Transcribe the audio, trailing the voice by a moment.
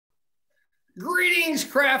Greetings,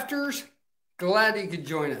 crafters. Glad you could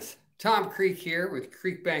join us. Tom Creek here with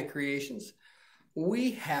Creek Bank Creations.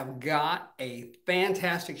 We have got a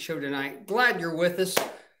fantastic show tonight. Glad you're with us.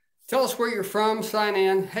 Tell us where you're from, sign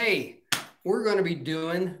in. Hey, we're going to be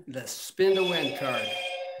doing the Spin to Win card.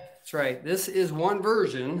 That's right. This is one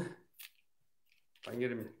version. If I can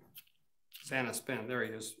get him, Santa spin. There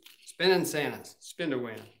he is. Spinning Santa's Spin to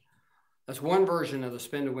Win. That's one version of the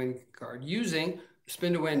Spin to Win card using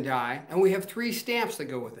Spin to Win die, and we have 3 stamps that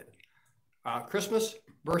go with it. Christmas,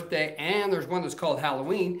 birthday, and there's one that's called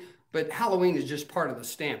Halloween, but Halloween is just part of the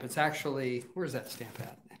stamp. It's actually, where's that stamp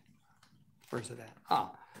at? Where's it at?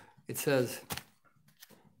 It says,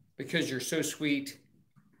 because you're so sweet,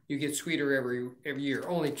 you get sweeter every year.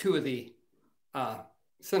 Only 2 of the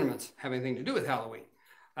sentiments have anything to do with Halloween,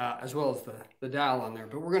 as well as the dial on there,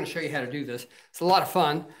 but we're going to show you how to do this. It's a lot of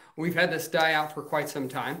fun. We've had this die out for quite some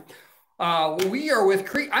time. We are with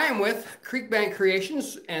I am with Creek Bank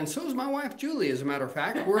Creations, and so is my wife, Julie, as a matter of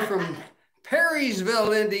fact. We're from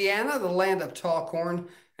Perrysville, Indiana, the land of tall corn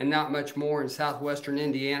and not much more in southwestern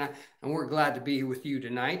Indiana, and we're glad to be with you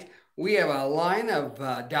tonight. We have a line of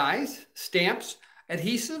dies, stamps,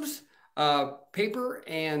 adhesives, paper,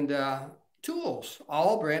 and tools,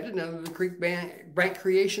 all branded under the Creek Bank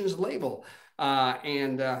Creations label. I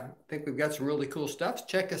think we've got some really cool stuff.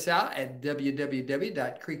 Check us out at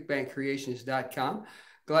www.creekbankcreations.com.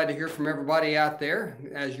 Glad to hear from everybody out there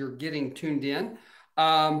as you're getting tuned in.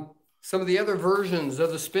 Some of the other versions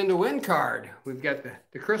of the Spin to Win card. We've got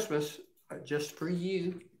the Christmas, just for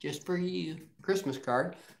you, Christmas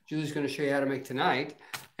card. Julie's going to show you how to make tonight.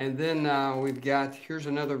 And then we've got, here's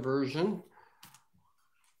another version.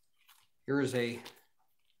 Here's got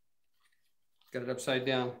it upside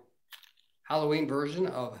down. Halloween version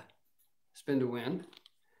of Spin to Win.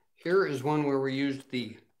 Here is one where we used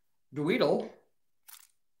the Dweedle.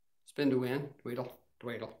 Spin to Win. Dweedle.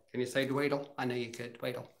 Can you say Dweedle? I know you could.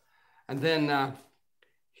 Dweedle. And then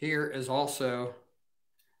here is also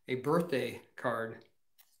a birthday card.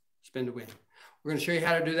 Spin to Win. We're going to show you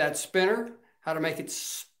how to do that spinner, how to make it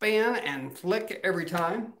spin and flick every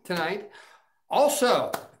time tonight.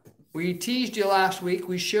 Also, we teased you last week.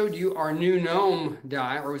 We showed you our new gnome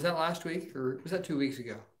die, or was that last week, or was that 2 weeks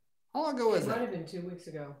ago? How long ago was that? It might have been 2 weeks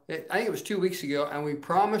ago. I think it was 2 weeks ago, and we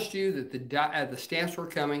promised you that the stamps were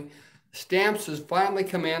coming. The stamps has finally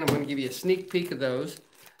come in. I'm going to give you a sneak peek of those.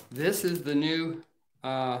 This is the new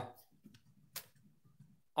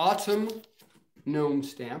autumn gnome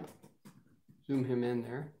stamp. Zoom him in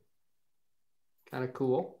there. Kind of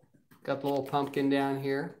cool. Got the little pumpkin down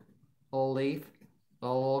here, little leaf. The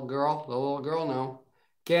little girl, no.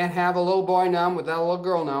 Can't have a little boy gnome without a little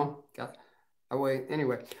girl, no.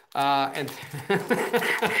 Anyway. And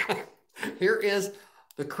here is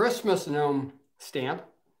the Christmas gnome stamp.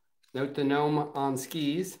 Note the gnome on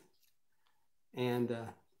skis. And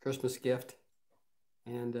Christmas gift.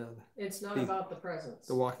 And it's not about the presents.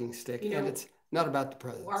 The walking stick. And it's not about the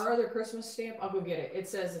presents. Our other Christmas stamp, I'll go get it. It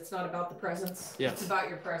says it's not about the presents. Yes. It's about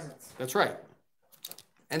your presents. That's right.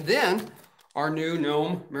 And then our new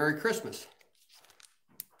gnome Merry Christmas.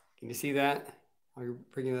 Can you see that? Are you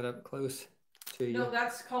bringing that up close to you? No,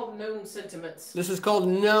 that's called gnome sentiments. This is called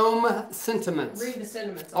gnome sentiments. Read the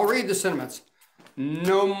sentiments. I'll read the sentiments.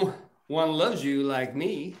 Gnome one loves you like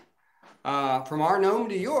me. From our gnome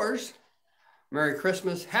to yours. Merry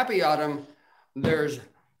Christmas. Happy autumn. There's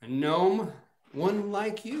a gnome one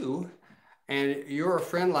like you. And you're a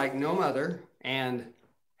friend like no other. And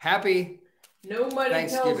happy Nobody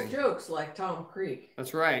tells jokes like Tom Creek.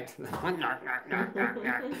 That's right.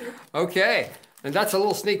 Okay. And that's a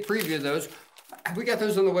little sneak preview of those. Have we got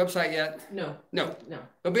those on the website yet? No.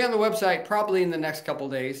 They'll be on the website probably in the next couple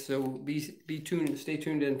of days. So be tuned. Stay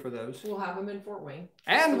tuned in for those. We'll have them in Fort Wayne.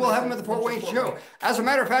 And we'll have them at the Fort Wayne show. As a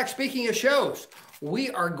matter of fact, speaking of shows,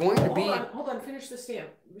 we are going to be... Hold on. Finish the stamp.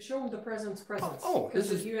 Show them the presents.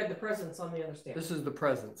 This is... You had the presents on the other stamp. This is the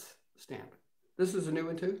presents stamp. This is a new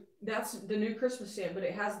one too? That's the new Christmas stamp, but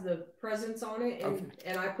it has the presents on it,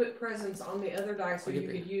 and I put presents on the other die so you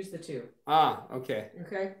could use the 2. Okay.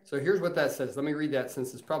 Okay. So here's what that says. Let me read that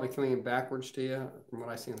since it's probably coming in backwards to you from what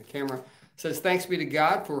I see on the camera. It says, thanks be to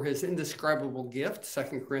God for his indescribable gift,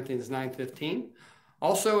 2 Corinthians 9:15.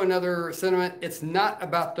 Also another sentiment, it's not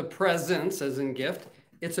about the presents as in gift,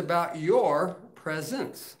 it's about your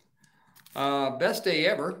presents. Best day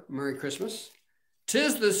ever, Merry Christmas.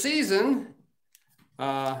 'Tis the season,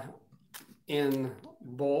 in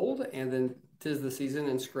bold, and then 'tis the season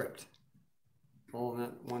in script. All in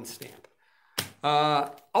that one stamp.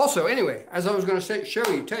 Also, anyway, as I was going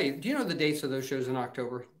to tell you, do you know the dates of those shows in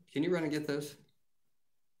October? Can you run and get those?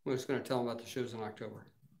 I'm just going to tell them about the shows in October.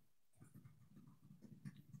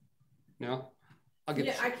 No? I'll get.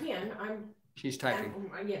 Yeah, I can. She's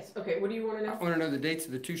typing. Yes. Okay. What do you want to know? I want to know the dates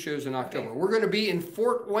of the 2 shows in October. Okay. We're going to be in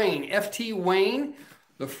Fort Wayne, FT Wayne,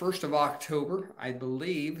 the 1st of October, I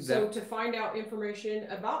believe. So to find out information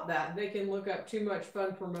about that, they can look up Too Much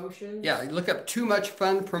Fun Promotions. Yeah, look up Too Much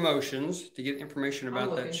Fun Promotions to get information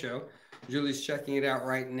about that show. Julie's checking it out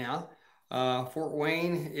right now. Fort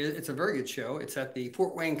Wayne, it's a very good show. It's at the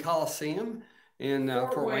Fort Wayne Coliseum in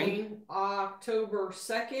Fort Wayne. October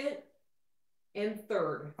 2nd and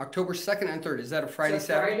 3rd. October 2nd and 3rd. Is that a Friday,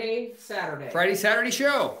 Saturday? Friday, Saturday. Friday, Saturday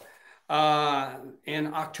show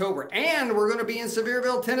in October. And we're going to be in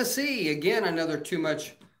Sevierville, Tennessee. Again, another Too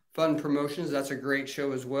Much Fun Promotions. That's a great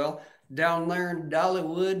show as well. Down there in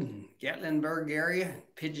Dollywood, Gatlinburg area,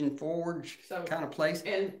 Pigeon Forge kind of place.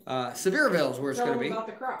 And Sevierville is where it's going to be. About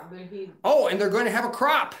the crop. Oh, and they're going to have a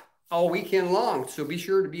crop all weekend long. So be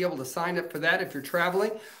sure to be able to sign up for that if you're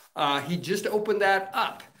traveling. He just opened that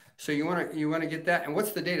up. So you want to get that. And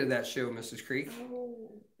what's the date of that show, Mrs. Creek? Oh,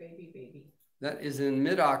 baby. That is in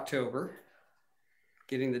mid-October.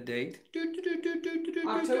 Getting the date.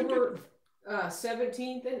 October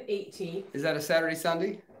 17th and 18th. Is that a Saturday,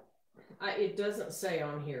 Sunday? It doesn't say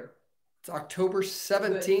on here. It's October 17th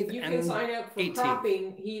and 18th. You can sign up for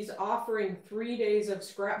cropping. He's offering 3 days of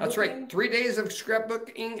scrapbooking. That's right. 3 days of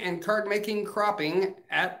scrapbooking and card making cropping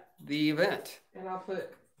at the event. And I'll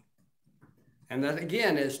put... And that,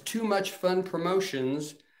 again, is Too Much Fun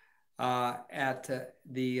Promotions at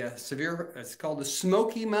the it's called the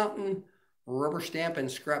Smoky Mountain Rubber Stamp and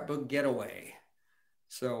Scrapbook Getaway.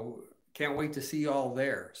 So can't wait to see you all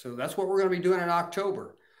there. So that's what we're going to be doing in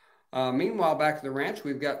October. Meanwhile, back at the ranch,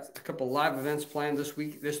 we've got a couple live events planned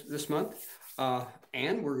this month.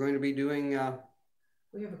 And we're going to be doing...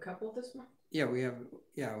 we have a couple this month? Yeah, we have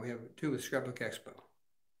 2 with Scrapbook Expo.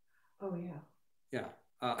 Oh, yeah. Yeah.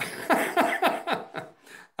 Oh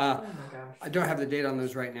my gosh. I don't have the date on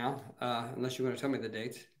those right now, unless you want to tell me the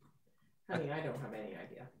dates. Honey, I don't have any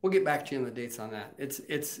idea. We'll get back to you on the dates on that.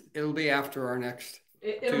 It'll be after our next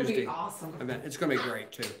It'll Tuesday be awesome event. It's going to be great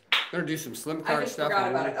too. We're going to do some slim card stuff. I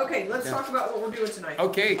forgot about it. Okay, let's talk about what we're doing tonight.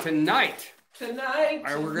 Okay, tonight. Tonight.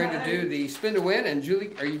 We're going to do the spin to win. And Julie,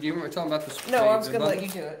 do you want to tell them about the? No, I was going to let you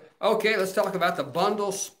do it. Okay, let's talk about the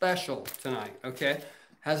bundle special tonight. Okay,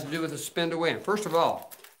 has to do with the spin to win. First of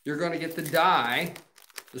all, you're going to get the die,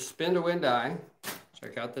 the spin to win die.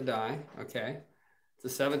 Check out the die. Okay,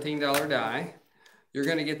 it's a $17 die. You're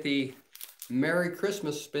going to get the Merry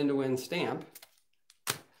Christmas spin to win stamp.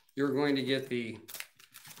 You're going to get the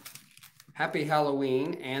Happy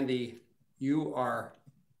Halloween and the you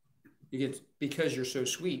get Because You're So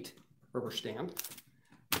Sweet rubber stamp.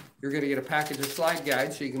 You're going to get a package of slide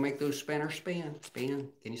guides so you can make those spinners spin. Spin.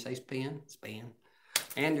 Can you say spin? Spin.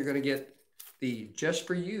 And you're going to get the Just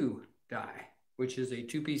For You die, which is a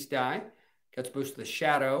 2-piece die. Cuts both the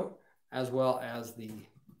shadow as well as the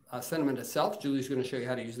sentiment itself. Julie's going to show you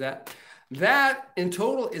how to use that. That in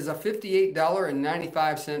total is a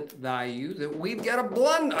 $58.95 value that we've got a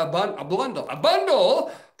bundle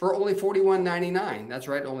for only $41.99. That's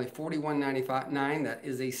right, only $41.95. That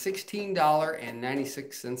is a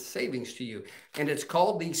 $16.96 savings to you. And it's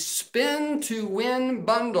called the Spin to Win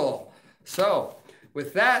Bundle. So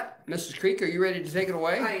with that, Mrs. Creek, are you ready to take it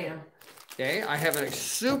away? I am. Okay, I have a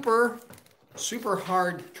super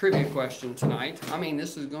hard trivia question tonight. I mean,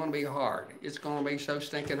 this is going to be hard. It's going to be so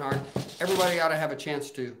stinking hard. Everybody ought to have a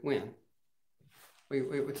chance to win.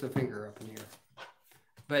 Wait, what's the finger up in the air?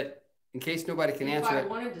 But in case nobody can answer it. If I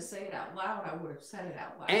wanted to say it out loud, I would have said it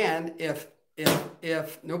out loud. And if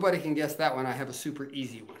nobody can guess that one, I have a super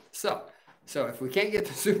easy one. So if we can't get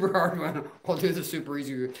the super hard one, we'll do the super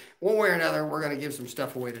easy one. One way or another, we're going to give some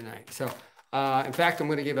stuff away tonight. So in fact, I'm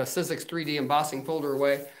going to give a Sizzix 3D embossing folder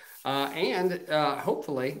away.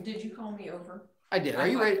 Hopefully. Did you call me over? I did. Are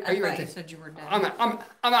you ready? Are you ready? You said you were done.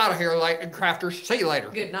 I'm out of here, like crafters. See you later.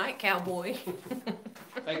 Good night, cowboy.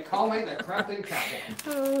 They call me the crafting cowboy.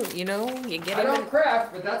 Oh, you know, you get. I don't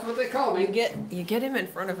craft, but that's what they call me. You get him in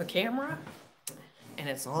front of a camera, and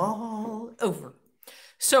it's all over.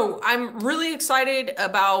 So I'm really excited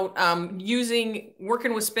about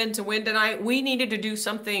working with Spin to Win tonight. We needed to do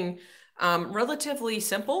something relatively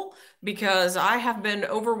simple because I have been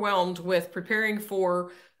overwhelmed with preparing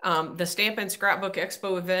for the Stampin' Scrapbook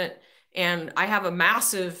Expo event, and I have a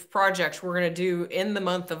massive project we're going to do in the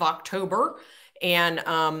month of October, and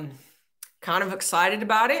kind of excited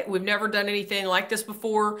about it. We've never done anything like this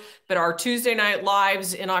before, but our Tuesday night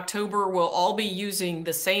lives in October will all be using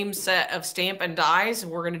the same set of Stampin' dies.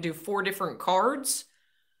 We're going to do 4 different cards,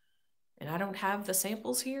 and I don't have the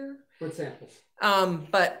samples here. What samples?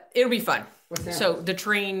 But it'll be fun. What samples? So the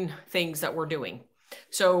train things that we're doing.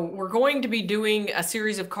 So we're going to be doing a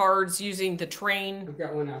series of cards using the train. I've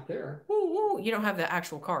got one out there. Ooh, you don't have the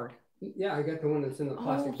actual card. Yeah, I got the one that's in the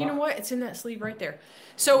plastic box. You know what? It's in that sleeve right there.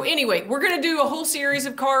 So anyway, we're going to do a whole series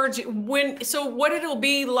of cards. So what it'll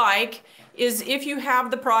be like is if you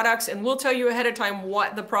have the products, and we'll tell you ahead of time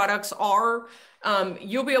what the products are,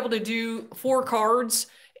 you'll be able to do 4 cards,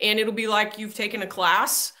 and it'll be like you've taken a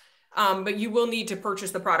class, but you will need to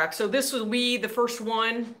purchase the product. So this will be the first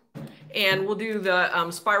one, and we'll do the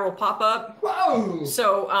spiral pop-up. Whoa!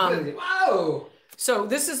 So, whoa! So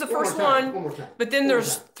this is the first one, but then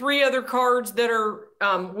there's 3 other cards that are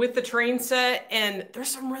with the train set, and there's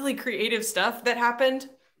some really creative stuff that happened.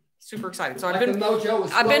 Super excited. So I've been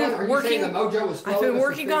working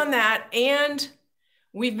on that, and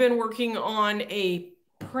we've been working on a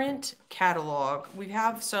print catalog. We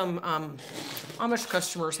have some Amish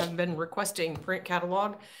customers have been requesting print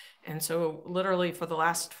catalog, and so literally for the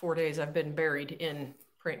last 4 days I've been buried in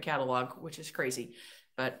print catalog, which is crazy,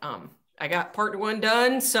 but I got part 1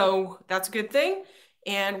 done, so that's a good thing.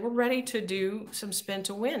 And we're ready to do some spin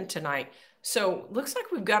to win tonight. So looks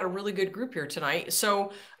like we've got a really good group here tonight.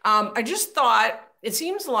 So I just thought, it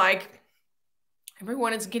seems like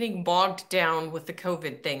everyone is getting bogged down with the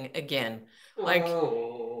COVID thing again. Like,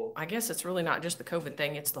 I guess it's really not just the COVID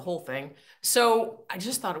thing, it's the whole thing. So I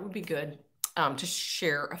just thought it would be good to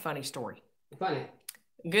share a funny story. Funny.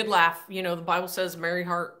 Good laugh. You know, the Bible says merry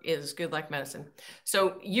heart is good like medicine.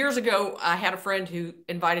 So years ago, I had a friend who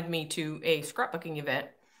invited me to a scrapbooking event.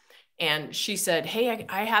 And she said, hey,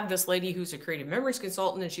 I have this lady who's a creative memories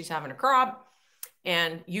consultant, and she's having a crop,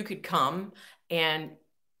 and you could come, and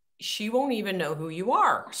she won't even know who you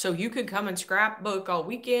are. So you could come and scrapbook all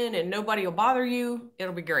weekend and nobody will bother you.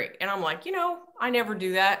 It'll be great. And I'm like, you know, I never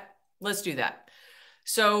do that. Let's do that.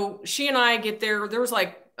 So she and I get there. There was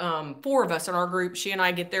like 4 of us in our group. She and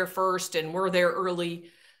I get there first, and we're there early.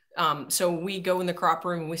 So we go in the crop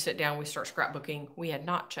room, we sit down, we start scrapbooking. We had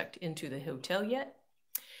not checked into the hotel yet.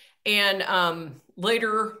 And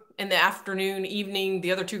later in the afternoon, evening,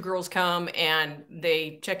 the other 2 girls come and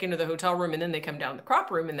they check into the hotel room, and then they come down to the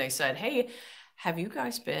crop room and they said, hey, have you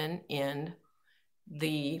guys been in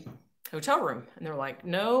the hotel room? And they're like,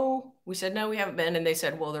 no. We said, no, we haven't been. And they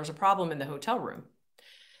said, well, there's a problem in the hotel room.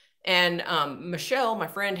 And Michelle, my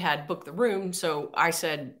friend, had booked the room. So I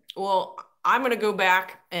said, well, I'm going to go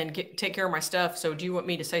back and take care of my stuff. So do you want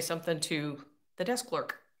me to say something to the desk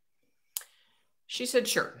clerk? She said,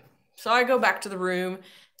 sure. So I go back to the room,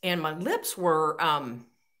 and my lips were,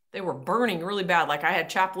 they were burning really bad. Like I had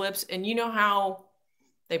chapped lips, and you know how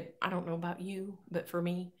I don't know about you, but for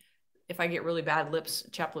me, if I get really bad lips,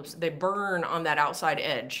 chapped lips, they burn on that outside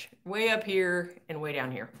edge, way up here and way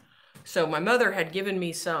down here. So my mother had given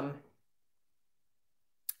me some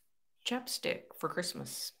chapstick for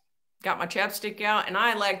Christmas. Got my chapstick out, and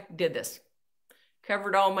I did this.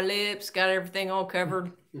 Covered all my lips, got everything all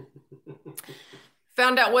covered.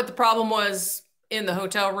 Found out what the problem was in the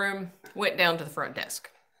hotel room, went down to the front desk.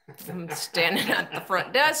 I'm standing at the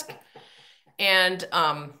front desk, and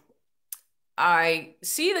I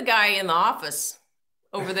see the guy in the office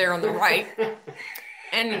over there on the right,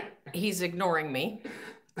 and he's ignoring me.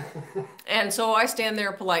 And so I stand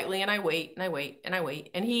there politely, and I wait, and I wait, and I wait.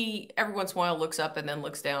 And he, every once in a while, looks up and then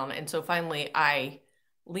looks down. And so finally, I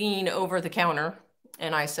lean over the counter,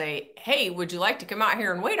 and I say, hey, would you like to come out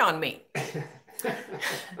here and wait on me?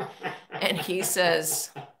 And he says,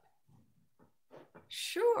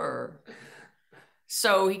 sure.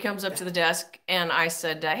 So he comes up to the desk, and I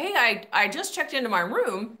said, hey, I just checked into my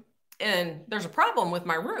room, and there's a problem with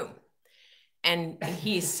my room. And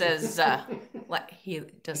he says, he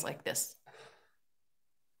does like this.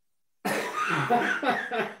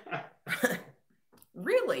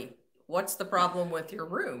 Really? What's the problem with your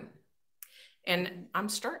room? And I'm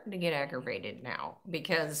starting to get aggravated now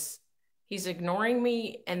because he's ignoring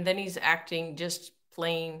me, and then he's acting just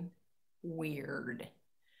plain weird.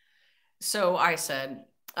 So I said,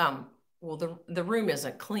 well, the room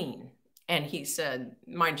isn't clean. And he said,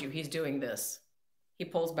 mind you, he's doing this. He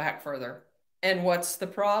pulls back further. And what's the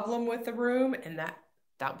problem with the room? And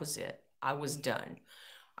that was it. I was done.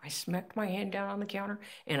 I smacked my hand down on the counter,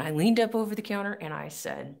 and I leaned up over the counter, and I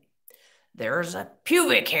said, there's a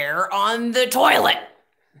pubic hair on the toilet.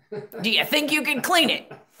 Do you think you can clean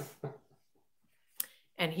it?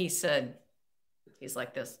 And he said, he's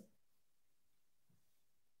like this.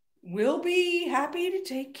 We'll be happy to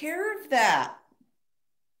take care of that.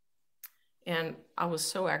 And I was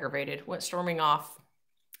so aggravated, went storming off.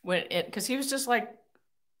 Because he was just like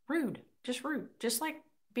rude, just like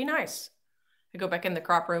be nice. I go back in the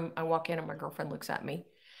crop room. I walk in, and my girlfriend looks at me,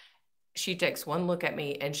 she takes one look at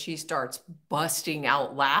me and she starts busting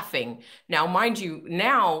out laughing. Now, mind you,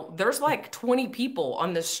 now there's like 20 people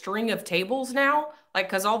on this string of tables now, like,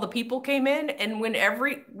 because all the people came in. And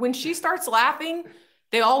when she starts laughing,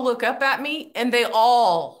 they all look up at me and they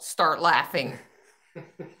all start laughing.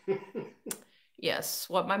 Yes,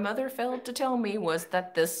 what my mother failed to tell me was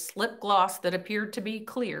that this lip gloss that appeared to be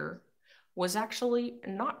clear was actually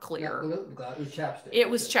not clear. It was chapstick. It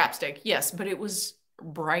was chapstick, yes, but it was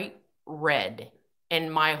bright red,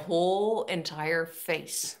 and my whole entire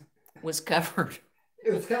face was covered.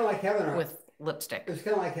 It was kind of like having with lipstick. It was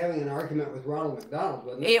kind of like having an argument with Ronald McDonald,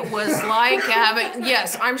 wasn't it? It was like having,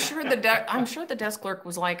 yes, I'm sure the desk clerk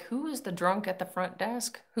was like, who is the drunk at the front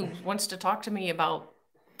desk who wants to talk to me about?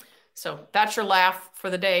 So that's your laugh for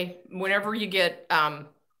the day. Whenever you get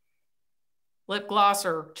lip gloss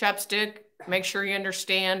or chapstick, make sure you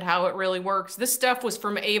understand how it really works. This stuff was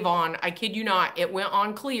from Avon. I kid you not. It went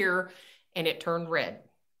on clear and it turned red.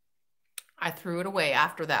 I threw it away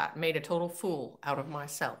after that, made a total fool out of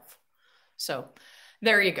myself. So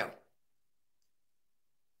there you go.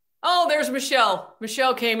 Oh, there's Michelle.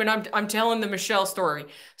 Michelle came and I'm telling the Michelle story.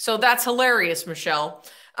 So that's hilarious, Michelle.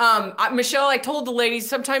 Michelle, I told the ladies,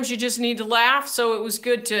 sometimes you just need to laugh. So it was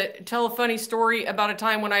good to tell a funny story about a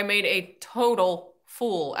time when I made a total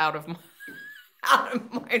fool out of myself.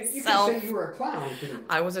 You can say you were a clown, too.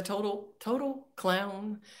 I was a total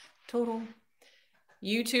clown. Total.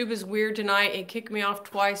 YouTube is weird tonight. It kicked me off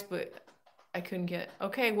twice, but I couldn't get.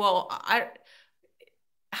 Okay, well,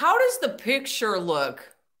 how does the picture look?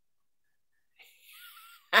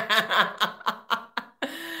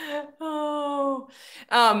 Oh.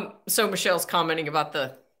 So Michelle's commenting about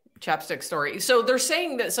the chapstick story. So they're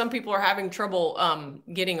saying that some people are having trouble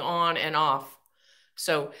getting on and off.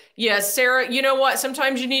 So yes, Sarah, you know what?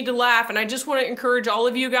 Sometimes you need to laugh. And I just want to encourage all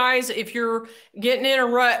of you guys, if you're getting in a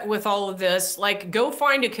rut with all of this, like go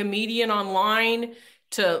find a comedian online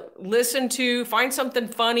to listen to, find something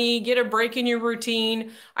funny, get a break in your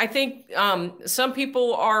routine. I think some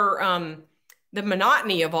people are, the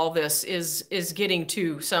monotony of all this is getting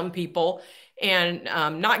to some people, and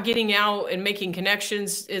not getting out and making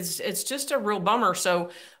connections it's just a real bummer. So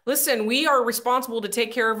listen, we are responsible to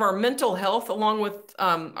take care of our mental health along with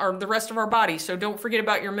the rest of our body. So don't forget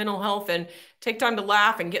about your mental health and take time to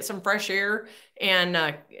laugh and get some fresh air,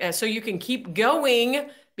 and so you can keep going,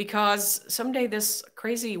 because someday this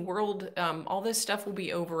crazy world, all this stuff will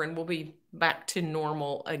be over and we'll be back to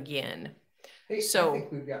normal again. Hey, so I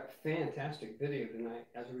think we've got fantastic video tonight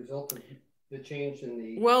as a result of the change in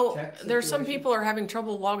the there's some people are having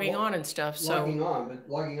trouble logging on and stuff. So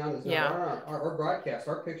logging on is not our broadcast,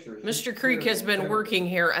 our pictures. Mr. Creek has been working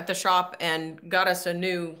here at the shop and got us a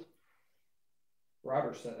new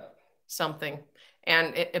router setup. Something,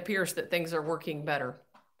 and it appears that things are working better.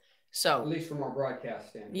 So at least from our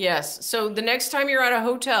broadcast standpoint. Yes. So the next time you're at a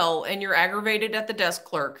hotel and you're aggravated at the desk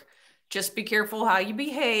clerk, just be careful how you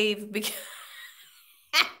behave, because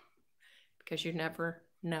you never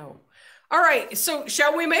know. All right, so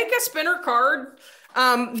shall we make a spinner card?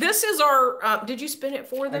 This is our, did you spin it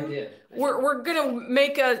for them? I did. We're gonna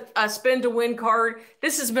make a spin to win card.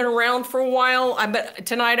 This has been around for a while, but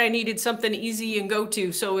tonight I needed something easy and go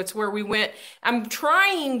to, so it's where we went. I'm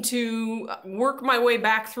trying to work my way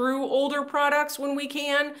back through older products when we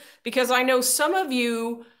can, because I know some of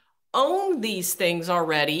you own these things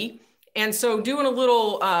already, and so doing a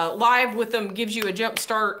little live with them gives you a jump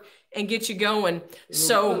start and get you going.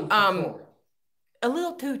 So a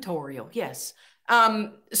little tutorial, yes.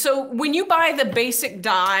 So when you buy the basic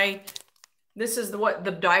die, this is what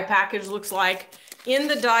the die package looks like. In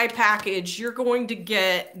the die package, you're going to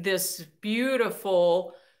get this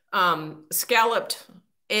beautiful scalloped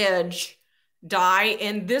edge die,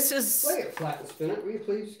 and this is... Lay it flat and spin it, will you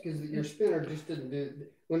please? Because your spinner just didn't do...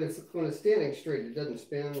 When it's standing straight, it doesn't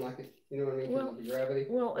spin like it, you know what I mean? Well, the gravity.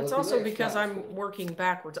 Well, it's also because I'm working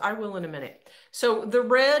backwards. I will in a minute. So the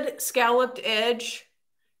red scalloped edge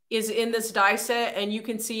is in this die set, and you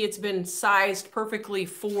can see it's been sized perfectly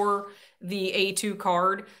for the A2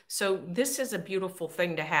 card. So this is a beautiful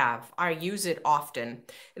thing to have. I use it often.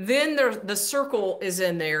 Then the circle is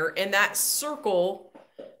in there, and that circle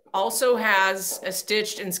also has a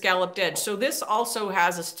stitched and scalloped edge. So this also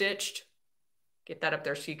has a stitched, get that up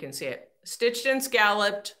there so you can see it, stitched and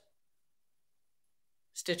scalloped,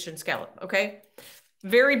 stitched and scalloped, okay?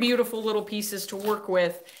 Very beautiful little pieces to work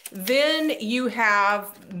with. Then you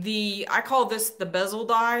have I call this the bezel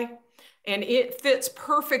die, and it fits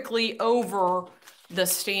perfectly over the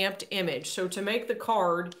stamped image. So to make the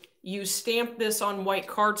card, you stamp this on white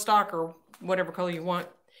cardstock or whatever color you want,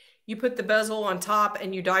 You put the bezel on top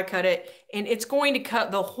and you die cut it, and it's going to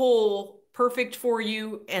cut the hole perfect for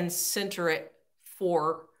you and center it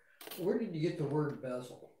for. Where did you get the word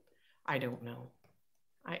bezel? I don't know.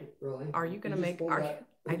 Really? Are you going to make?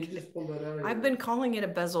 I've been calling it a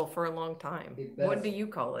bezel for a long time. What do you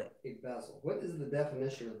call it? A bezel. What is the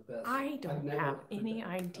definition of bezel? I don't have any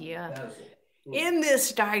idea. Bezel. In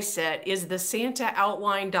this die set is the Santa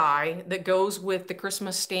outline die that goes with the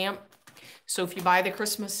Christmas stamp. So if you buy the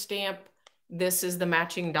Christmas stamp, this is the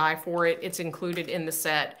matching die for it. It's included in the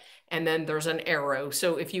set. And then there's an arrow.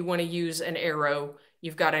 So if you want to use an arrow,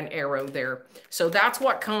 you've got an arrow there. So that's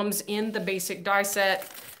what comes in the basic die set.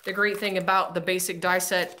 The great thing about the basic die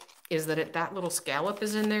set is that that little scallop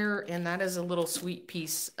is in there, and that is a little sweet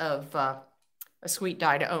piece of a sweet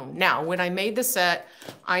die to own. Now, when I made the set,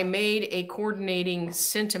 I made a coordinating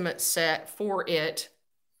sentiment set for it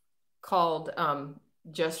called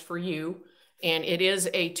Just For You, and it is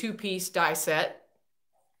a 2-piece die set,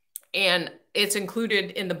 and it's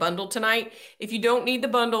included in the bundle tonight. If you don't need the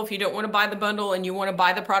bundle, if you don't want to buy the bundle and you want to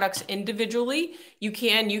buy the products individually, you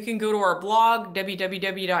can go to our blog,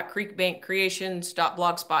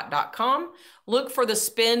 www.creekbankcreations.blogspot.com. Look for the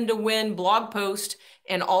Spin to Win blog post,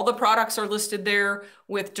 and all the products are listed there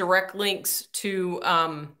with direct links to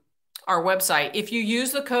our website. If you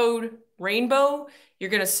use the code RAINBOW, you're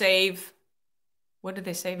going to save, what did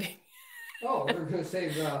they save? Oh, they're going to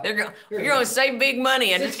save. You're going to save big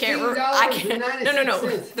money. I just can't remember. No.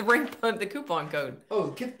 The rainbow, the coupon code.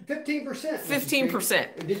 Oh, 15%.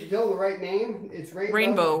 15%. Did you tell the right name? It's Rainbow.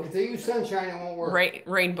 Rainbow. If they use Sunshine, it won't work.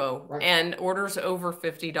 Rainbow. Right. And orders over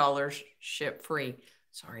 $50 ship free.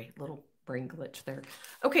 Sorry, little brain glitch there.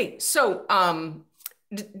 Okay, so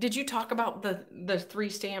did you talk about the 3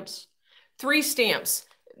 stamps? 3 stamps.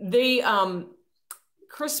 The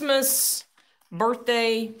Christmas,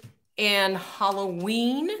 birthday, and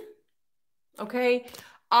Halloween. Okay,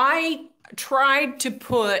 I tried to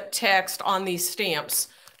put text on these stamps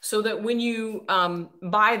so that when you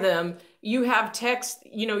buy them, you have text.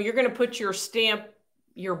 You know, you're going to put your stamp,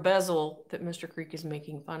 your bezel that Mr. Creek is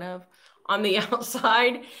making fun of, on the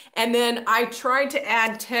outside. And then I tried to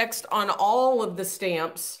add text on all of the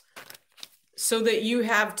stamps so that you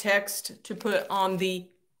have text to put on the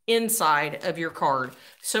inside of your card.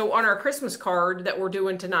 So on our Christmas card that we're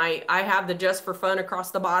doing tonight, I have the Just For Fun across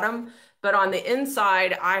the bottom, but on the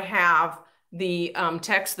inside, I have the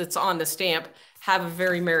text that's on the stamp, Have a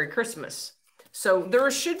Very Merry Christmas. So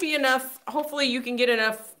there should be enough, hopefully you can get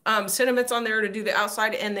enough sentiments on there to do the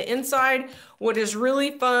outside and the inside. What is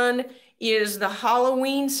really fun is the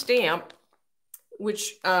Halloween stamp,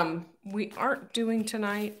 which we aren't doing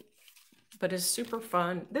tonight, but is super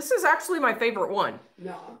fun. This is actually my favorite one.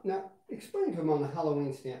 Now, explain to them on the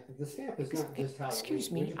Halloween stamp. The stamp is not just Halloween.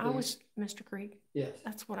 Excuse me, I was, Mr. Creek. Yes.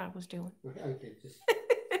 That's what I was doing. Okay, just.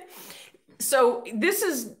 So this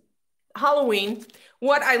is Halloween.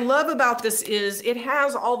 What I love about this is it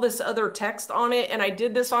has all this other text on it, and I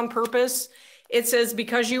did this on purpose. It says,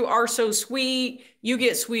 because you are so sweet, you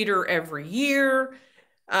get sweeter every year.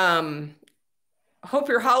 Hope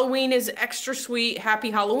your Halloween is extra sweet.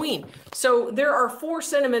 Happy Halloween. So there are 4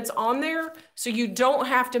 sentiments on there, so you don't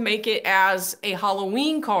have to make it as a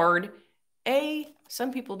Halloween card. A,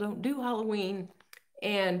 some people don't do Halloween,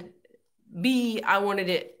 and B, I wanted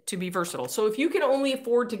it to be versatile. So if you can only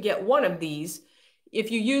afford to get one of these,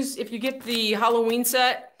 if you get the Halloween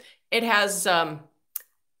set, it has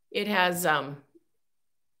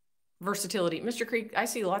versatility. Mr. Creek, I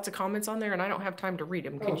see lots of comments on there and I don't have time to read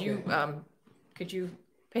them. Could you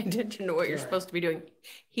pay attention to what you're supposed to be doing?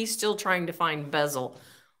 He's still trying to find bezel.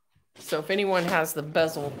 So if anyone has the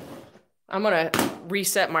bezel, I'm going to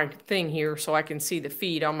reset my thing here so I can see the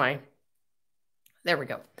feed on my, there we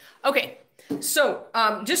go. Okay, so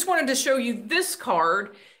just wanted to show you this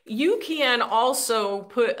card. You can also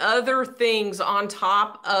put other things on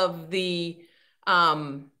top of the,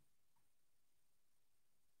 a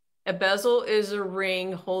bezel is a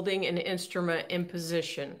ring holding an instrument in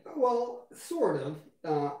position. Well, sort of.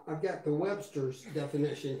 I've got the Webster's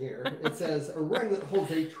definition here. It says a ring that holds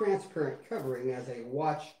a transparent covering as a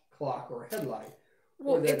watch, clock, or headlight.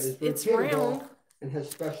 Well, or that it's round. And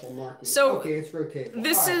has special markings. So okay, it's rotatable.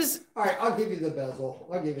 This is... All right, I'll give you the bezel.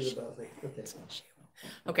 Okay.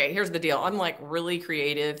 Okay, here's the deal. I'm like really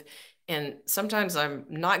creative, and sometimes I'm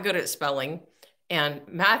not good at spelling. And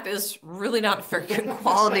math is really not a very good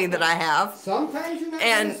quality that I have. Sometimes you're not good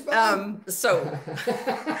at spelling. So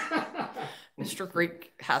Mr.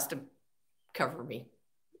 Greek has to cover me.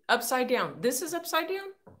 Upside down. This is upside down?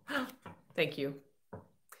 Thank you.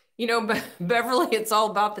 You know, Beverly, it's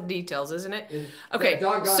all about the details, isn't it? Okay,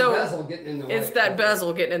 so bezel getting in the way. It's that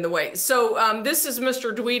bezel getting in the way. So this is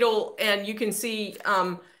Mr. Dweedle, and you can see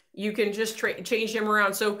you can just change him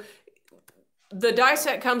around. So the die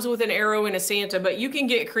set comes with an arrow and a Santa, but you can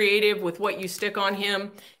get creative with what you stick on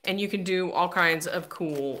him, and you can do all kinds of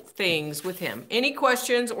cool things with him. Any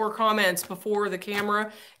questions or comments before the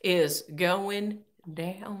camera is going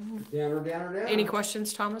down? Down or down or down. Any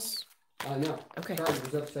questions, Thomas? No. Okay. Card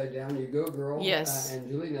is upside down. You go, girl. Yes. And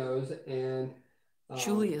Julie knows. And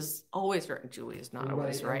Julie is always right. Julie is not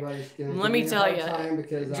always right. Let me tell you,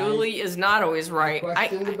 Julie is not always right.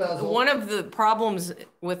 One of the problems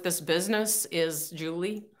with this business is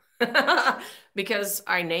Julie, because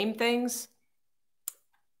I name things.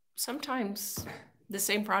 Sometimes the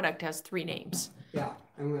same product has 3 names. Yeah.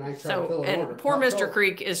 And when I try to fill an order, poor Mr.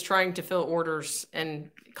 Creek is trying to fill orders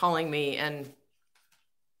and calling me, and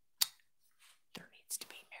there needs to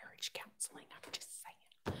be marriage counseling. I'm just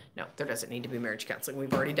saying. No, there doesn't need to be marriage counseling.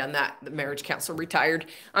 We've already done that. The marriage counselor retired.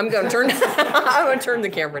 I'm going to turn I'm going to turn the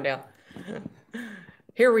camera down.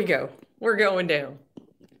 Here we go. We're going down.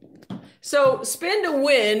 So Spin to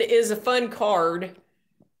Win is a fun card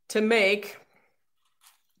to make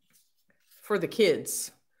for the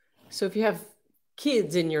kids. So if you have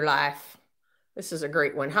kids in your life, this is a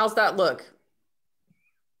great one. How's that look?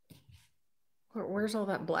 Where's all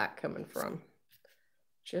that black coming from?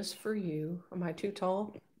 Just for you. Am I too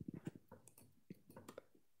tall?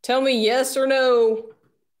 Tell me yes or no.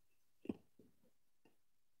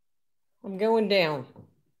 I'm going down.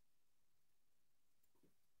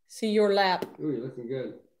 See your lap. Ooh, you're looking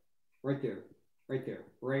good. Right there. Right there.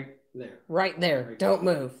 Right there. Right there. Right. Don't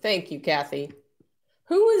move. Thank you, Kathy.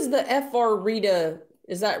 Who is the FR Rita?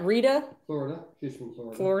 Is that Rita? Florida. She's from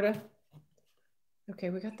Florida. Florida. Okay,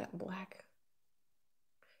 we got that black.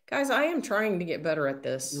 Guys, I am trying to get better at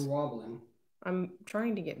this. You're wobbling. I'm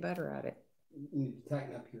trying to get better at it. You need to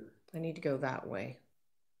tighten up here. I need to go that way.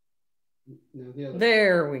 No, the other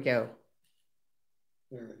there we go.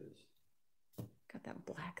 There it is. Got that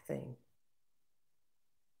black thing.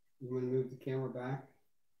 You want to move the camera back?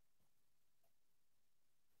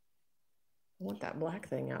 I want that black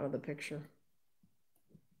thing out of the picture.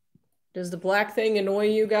 Does the black thing annoy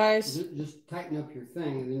you guys? Just tighten up your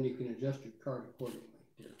thing, and then you can adjust your card accordingly.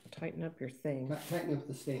 Here. Tighten up your thing. Tighten up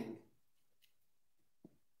the stand.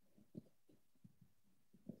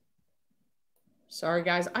 Sorry,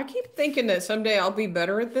 guys. I keep thinking that someday I'll be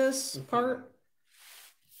better at this part.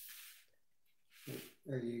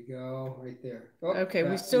 There you go, right there. Oh, okay,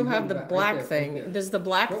 we still have the black thing. Right Does the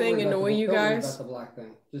black thing annoy you guys? Don't worry about the black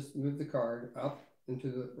thing. Just move the card up and to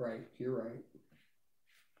the right, to your right.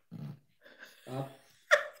 Up.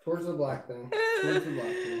 Towards the black thing. Towards the black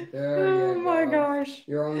thing. There you go. Oh my gosh.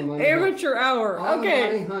 You're on the money. Amateur hour.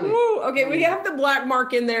 Okay. Woo. Okay, we have the black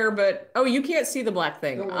mark in there, but oh, you can't see the black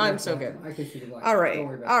thing. I'm so good. I can see the black. All right.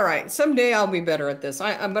 All right. Someday I'll be better at this.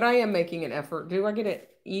 But I am making an effort. Do I get an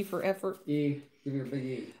E for effort? E. Give you a big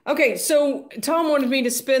E. Okay, so Tom wanted me to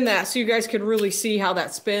spin that so you guys could really see how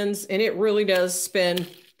that spins, and it really does spin.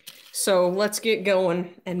 So let's get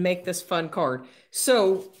going and make this fun card.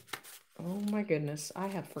 So, oh my goodness, I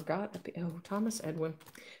have forgot. Oh, Thomas Edwin.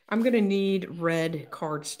 I'm going to need red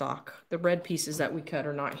cardstock. The red pieces that we cut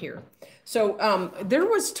are not here. So there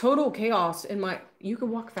was total chaos in my, you can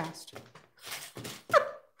walk fast.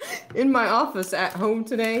 In my office at home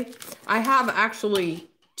today. I have actually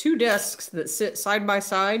 2 desks that sit side by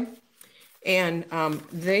side, and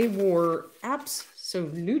they were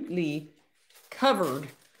absolutely covered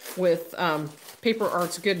with Paper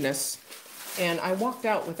Arts goodness, and I walked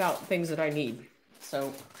out without things that I need.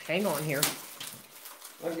 So hang on here.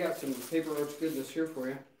 I've got some Paper Arts goodness here for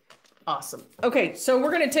you. Awesome. Okay, so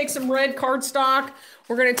we're going to take some red cardstock.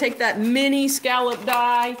 We're going to take that mini scallop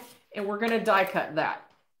die, and we're going to die cut that.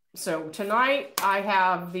 So tonight I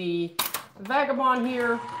have the Vagabond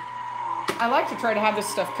here. I like to try to have this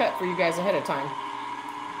stuff cut for you guys ahead of time.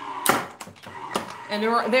 And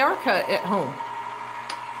they are cut at home,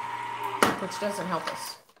 which doesn't help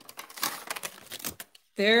us.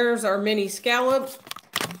 There's our mini scallop.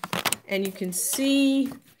 And you can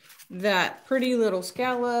see that pretty little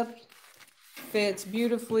scallop fits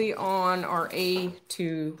beautifully on our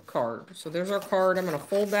A2 card. So there's our card. I'm going to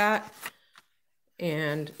fold that.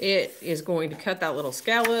 And it is going to cut that little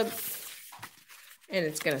scallop. And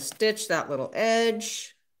it's going to stitch that little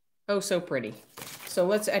edge. Oh, so pretty. So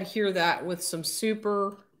let's adhere that with some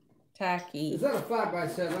super tacky. Is that a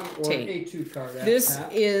 5x7 or tape. An A2 card? This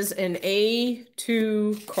is an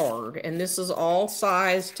A2 card. And this is all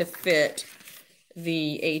sized to fit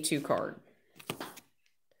the A2 card.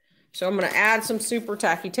 So I'm going to add some super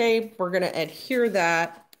tacky tape. We're going to adhere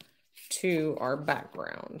that to our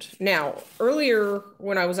background. Now, earlier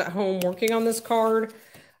when I was at home working on this card,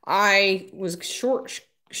 I was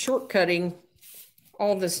shortcutting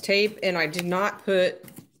all this tape, and I did not put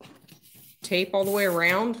tape all the way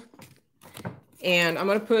around. And I'm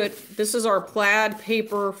going to put, this is our plaid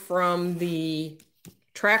paper from the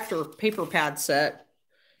Tractor paper pad set.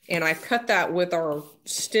 And I cut that with our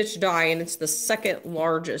stitch die, and it's the second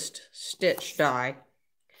largest stitch die.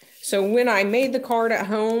 So when I made the card at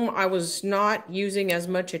home, I was not using as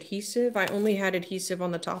much adhesive. I only had adhesive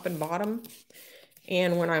on the top and bottom.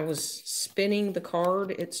 And when I was spinning the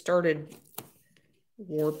card, it started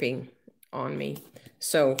warping on me.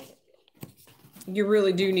 So you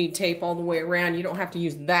really do need tape all the way around. You don't have to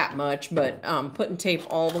use that much, but putting tape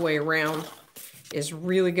all the way around is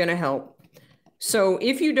really going to help. So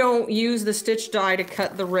if you don't use the stitch die to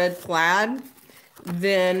cut the red plaid,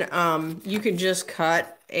 then you can just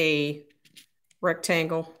cut a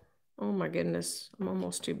rectangle. Oh my goodness, I'm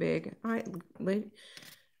almost too big. I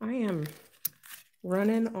am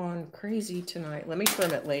running on crazy tonight. Let me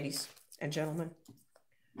trim it, ladies and gentlemen.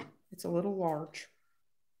 It's a little large.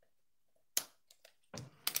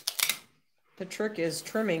 The trick is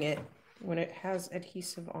trimming it when it has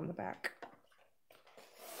adhesive on the back.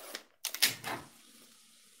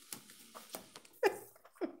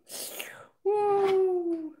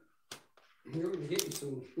 Whoa. You're going to get you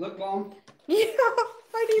some lip balm? Yeah,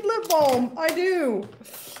 I need lip balm. I do.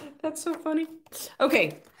 That's so funny.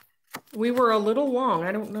 Okay, we were a little long.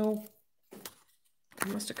 I don't know. I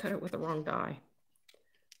must have cut it with the wrong die.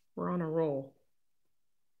 We're on a roll.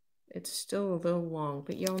 It's still a little long,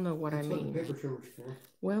 but y'all know what I mean. That's what the paper trimmer's for.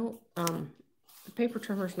 Well, the paper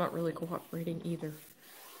trimmer's not really cooperating either.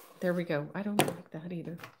 There we go. I don't like that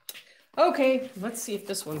either. Okay, let's see if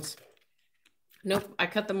this one's... Nope, I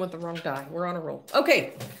cut them with the wrong die. We're on a roll.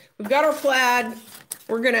 Okay, we've got our plaid.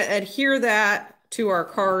 We're going to adhere that to our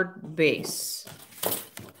card base.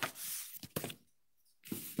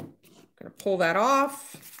 Going to pull that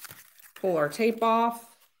off, pull our tape off.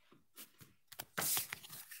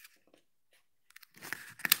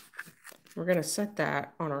 We're going to set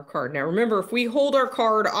that on our card. Now remember, if we hold our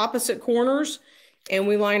card opposite corners and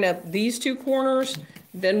we line up these two corners,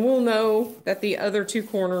 then we'll know that the other two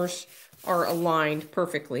corners are aligned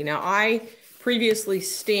perfectly. Now I previously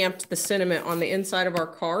stamped the sentiment on the inside of our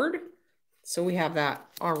card, so we have that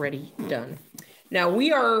already done. Now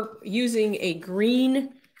we are using a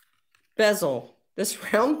green bezel,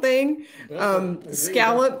 this round thing,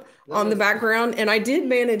 scallop on the background, and I did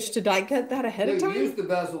manage to die cut that ahead of time. You used the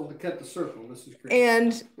bezel to cut the circle, Mrs. Creek.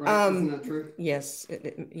 And right? Isn't that true? Yes,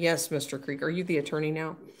 yes, Mr. Creek. Are you the attorney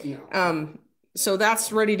now? No. So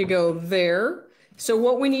that's ready to go there. So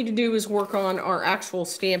what we need to do is work on our actual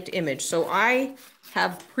stamped image. So I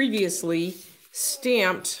have previously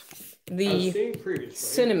stamped the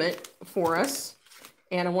sentiment for us,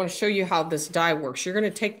 and I want to show you how this die works. You're going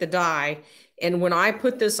to take the die, and when I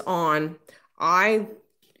put this on,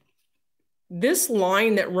 this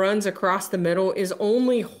line that runs across the middle is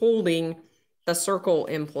only holding the circle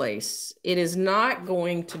in place. It is not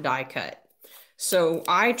going to die cut. So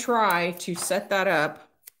I try to set that up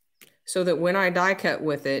so that when I die cut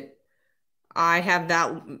with it, I have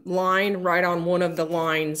that line right on one of the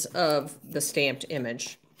lines of the stamped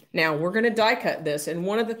image. Now we're going to die cut this, and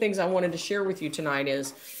one of the things I wanted to share with you tonight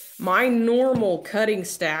is my normal cutting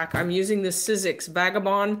stack. I'm using the Sizzix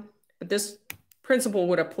Vagabond, but this principle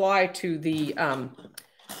would apply to the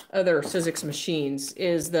other Sizzix machines,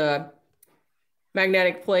 is the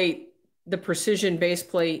magnetic plate, the precision base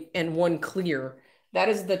plate, and one clear. That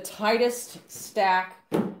is the tightest stack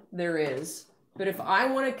there is. But if I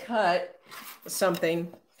want to cut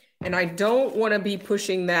something and I don't want to be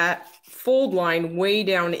pushing that fold line way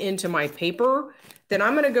down into my paper, then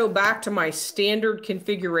I'm going to go back to my standard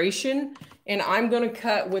configuration, and I'm going to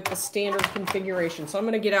cut with the standard configuration. So I'm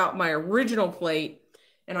going to get out my original plate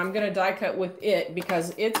and I'm going to die cut with it,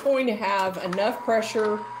 because it's going to have enough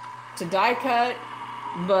pressure to die cut,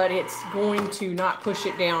 but it's going to not push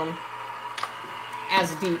it down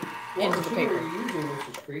as deep into the paper. What are you using,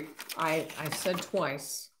 Mrs. Creek? I said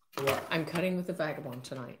twice. What? I'm cutting with the Vagabond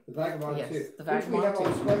tonight. The Vagabond yes, too. The Vagabond which we have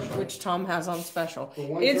on special. Which Tom has on special.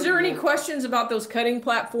 Is there any questions about those cutting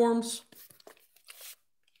platforms?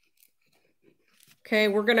 Okay,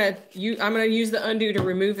 I'm gonna use the undo to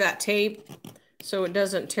remove that tape so it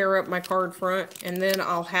doesn't tear up my card front, and then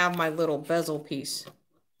I'll have my little bezel piece.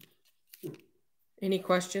 Any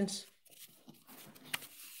questions?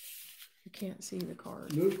 You can't see the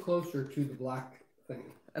card. Move closer to the black thing.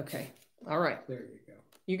 Okay. All right. There you go.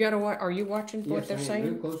 You gotta watch. Are you watching what Yes, they're I am. saying?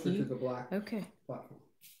 Move closer to the black Okay. platform.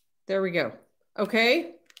 There we go.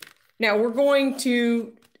 Okay. Now we're going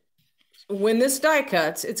to, when this die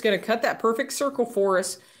cuts, it's going to cut that perfect circle for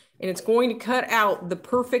us, and it's going to cut out the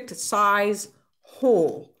perfect size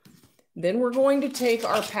hole. Then we're going to take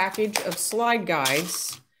our package of slide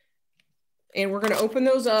guides, and we're going to open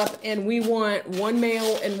those up, and we want one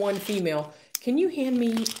male and one female. Can you hand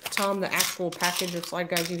me, Tom, the actual package of slide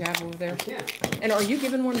guides you have over there? Yeah. And are you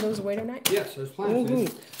giving one of those away tonight? Yes, there's plenty.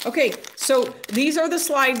 Okay, so these are the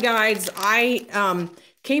slide guides. I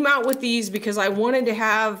came out with these because I wanted to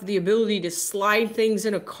have the ability to slide things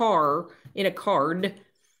in a card,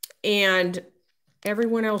 and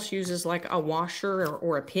everyone else uses like a washer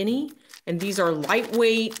or a penny, and these are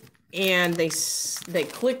lightweight and they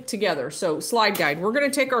click together. So slide guide, we're going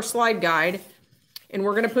to take our slide guide and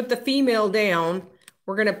we're going to put the female down.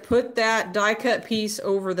 We're going to put that die cut piece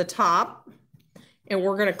over the top, and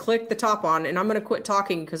we're going to click the top on, and I'm going to quit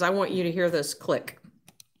talking because I want you to hear this click.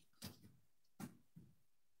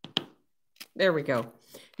 There we go.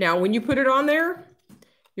 Now, when you put it on there,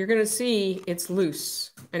 you're going to see it's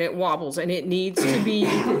loose and it wobbles, and it needs to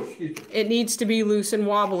be loose and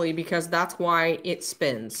wobbly because that's why it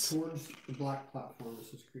spins. Towards the black platform,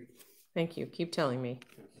 Mrs. Creek. Thank you. Keep telling me.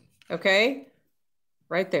 Okay?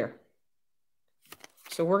 Right there.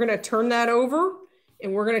 So we're going to turn that over,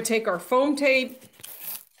 and we're going to take our foam tape,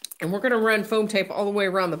 and we're going to run foam tape all the way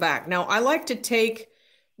around the back. Now, I like to take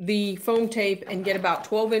the foam tape and get about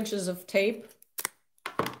 12 inches of tape.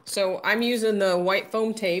 So I'm using the white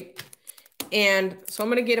foam tape, and so I'm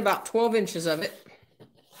going to get about 12 inches of it.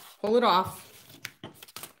 Pull it off.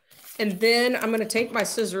 And then I'm going to take my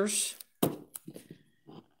scissors,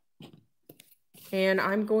 and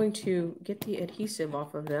I'm going to get the adhesive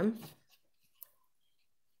off of them.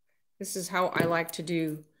 This is how I like to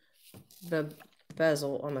do the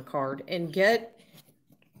bezel on the card, and get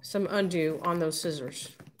some undo on those scissors.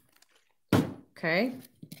 Okay.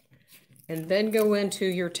 And then go into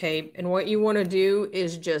your tape. And what you want to do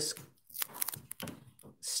is just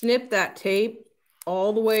snip that tape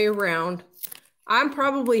all the way around. I'm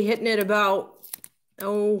probably hitting it about,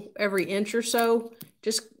 every inch or so.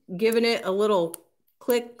 Just giving it a little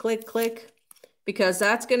click, click, click. Because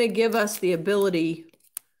that's going to give us the ability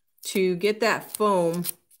to get that foam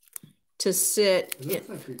to sit. It looks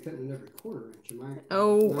like you're cutting it every quarter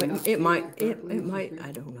inch. It might.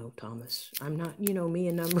 I don't know, Thomas. I'm not, me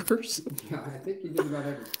and numbers. Yeah, I think you did about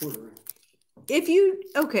every quarter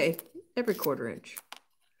inch. Every quarter inch.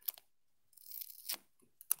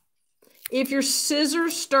 If your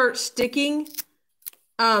scissors start sticking,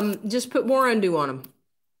 just put more undo on them.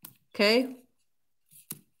 Okay.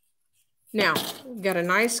 Now, we've got a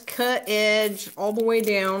nice cut edge all the way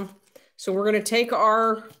down. So we're going to take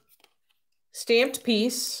our stamped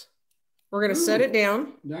piece. We're going to set it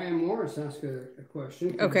down. Diane Morris asked a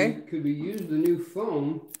question. Could we use the new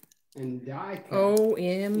foam and die cut?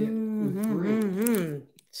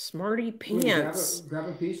 Smarty pants. Grab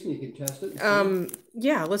a piece and you can test it.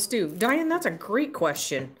 Yeah, let's do. Diane, that's a great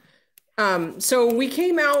question. So we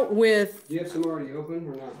came out with... Do you have some already open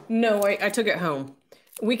or not? No, I took it home.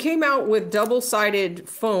 We came out with double-sided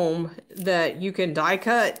foam that you can die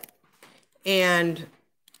cut, and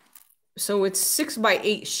so it's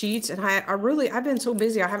 6x8 sheets, and I've been so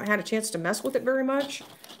busy I haven't had a chance to mess with it very much.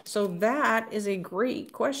 So that is a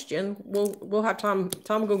great question. We'll have Tom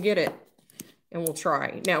go get it, and we'll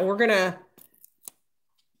try. Now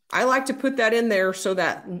I like to put that in there so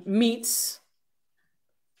that meets.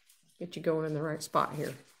 Get you going in the right spot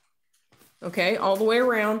here. Okay, all the way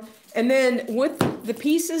around. And then with the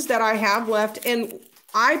pieces that I have left, and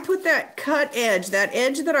I put that cut edge, that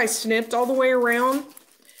edge that I snipped all the way around,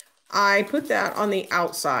 I put that on the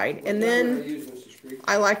outside. And then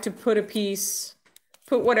I like to put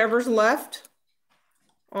whatever's left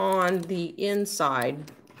on the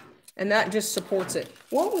inside. And that just supports it.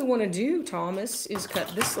 What we want to do, Thomas, is cut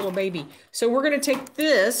this little baby. So we're going to take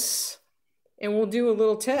this, and we'll do a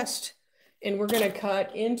little test. And we're going to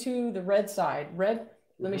cut into the red side.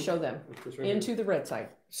 Let me show them. Into the red side.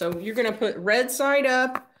 So you're going to put red side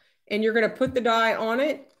up, and you're going to put the die on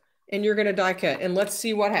it, and you're going to die cut. And let's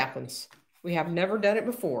see what happens. We have never done it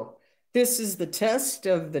before. This is the test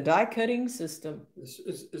of the die cutting system.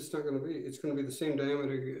 It's not going to be. It's going to be the same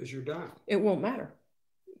diameter as your die. It won't matter.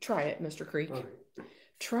 Try it, Mr. Creek. Right.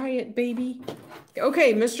 Try it, baby.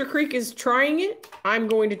 Okay, Mr. Creek is trying it. I'm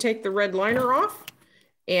going to take the red liner off.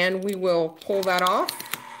 And we will pull that off.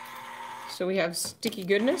 So we have sticky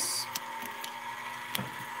goodness.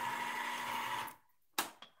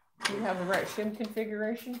 Do you have the right shim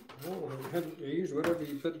configuration? Oh, I used whatever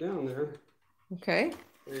you put down there. Okay.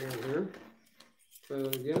 There you go here. Try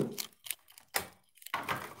that again.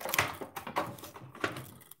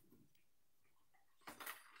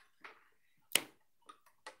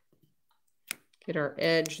 Get our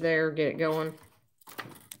edge there, get it going.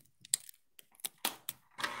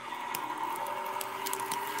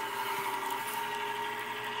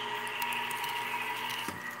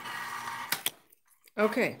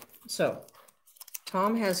 Okay, so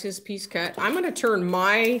Tom has his piece cut. I'm going to turn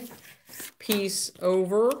my piece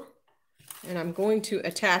over and I'm going to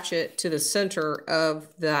attach it to the center of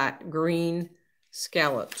that green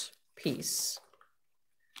scalloped piece.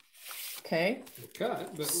 Okay.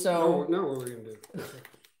 Cut, but so now what are we going to do?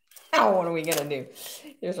 Now what are we going to do?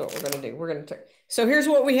 Here's what we're going to do. We're going to so here's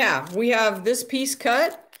what we have. We have this piece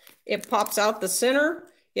cut. It pops out the center.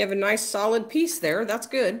 You have a nice solid piece there. That's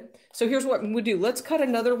good. So here's what we do. Let's cut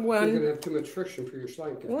another one. You're going to have too much friction for your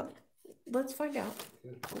slide cut. Well, let's find out.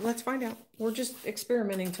 Yeah. Let's find out. We're just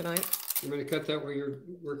experimenting tonight. You going to cut that while you're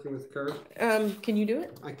working with the card? Can you do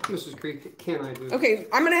it? Mrs. Creek, can I do it? Okay,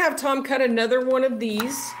 I'm going to have Tom cut another one of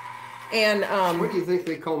these. And what do you think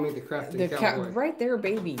they call me, the crafting cowboy? Right there,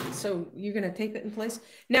 baby. So you're going to tape it in place.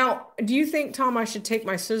 Now, do you think, Tom, I should take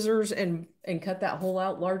my scissors and cut that hole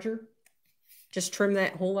out larger? Just trim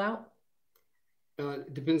that hole out?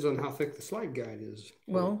 It depends on how thick the slide guide is.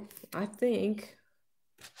 Well, I think...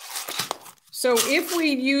 So if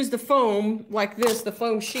we use the foam like this, the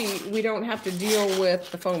foam sheet, we don't have to deal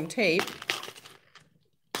with the foam tape,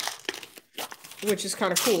 which is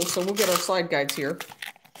kind of cool. So we'll get our slide guides here.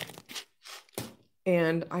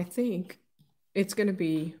 And I think it's going to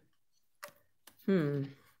be, I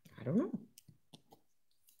don't know.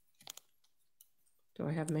 Do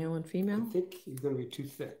I have male and female? I think you're going to be too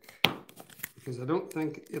thick. Because I don't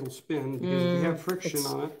think it'll spin, because if you have friction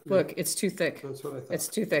on it. Look, it's too thick. That's what I thought. It's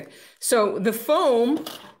too thick. So the foam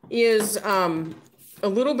is a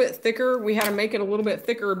little bit thicker. We had to make it a little bit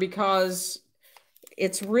thicker because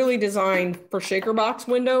it's really designed for shaker box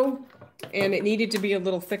window, and it needed to be a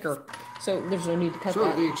little thicker. So there's no need to cut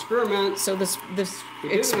that. So the experiment. So this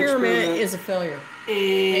experiment is a failure.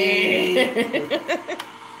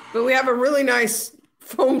 But we have a really nice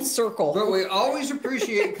foam circle. But we always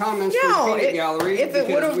appreciate comments from the Peanut Gallery. If it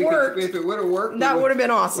would have worked, that would have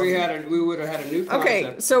been awesome. We would have had a new concept.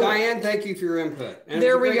 Okay, so Diane, thank you for your input. And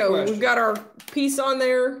there we go. Question. We've got our piece on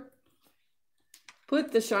there.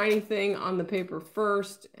 Put the shiny thing on the paper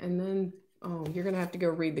first, and then you're gonna have to go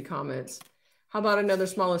read the comments. How about another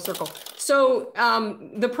smaller circle? So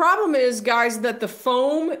the problem is, guys, that the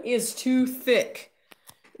foam is too thick.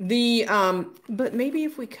 But maybe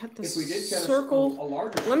if we cut the circle, a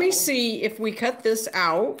larger let me see if we cut this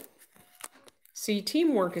out. See,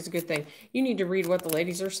 teamwork is a good thing. You need to read what the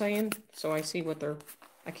ladies are saying, so I see what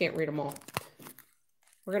I can't read them all.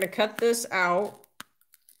 We're going to cut this out.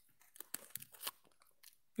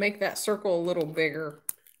 Make that circle a little bigger.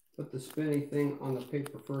 Put the spinny thing on the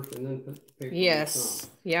paper first, and then put the paper Yes. on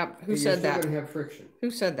the Yep. Who said that? You're going to have friction. Who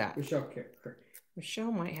said that? Michelle Crick.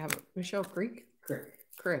 Michelle might have it. Michelle Creek? Crick.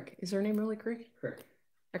 Crick. Is her name really Crick? Crick.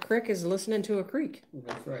 A crick is listening to a creek.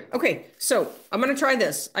 That's right. Okay, so I'm going to try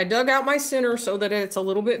this. I dug out my center so that it's a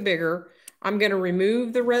little bit bigger. I'm going to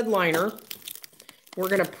remove the red liner. We're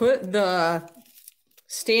going to put the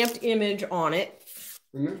stamped image on it.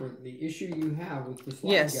 Remember, the issue you have with the slide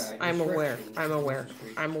guide. Yes, I'm aware. I'm aware.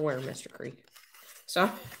 I'm aware, Mr. Creek. So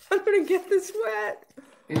I'm going to get this wet.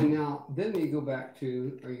 And now, then you go back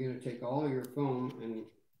to, are you going to take all your foam and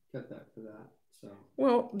cut that for that? So.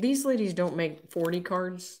 Well, these ladies don't make 40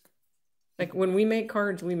 cards. Like when we make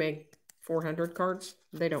cards, we make 400 cards.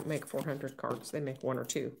 They don't make 400 cards. They make 1 or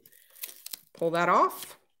 2. Pull that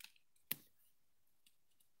off.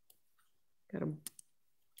 Got 'em.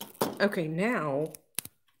 Okay, now.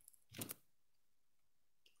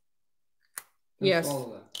 Yes.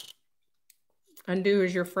 Undo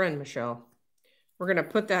is your friend, Michelle. We're going to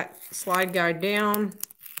put that slide guide down.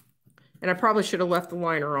 And I probably should have left the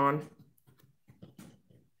liner on.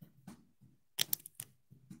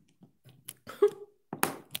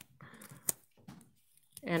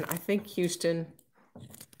 And I think, Houston,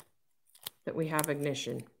 that we have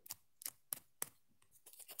ignition.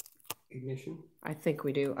 Ignition? I think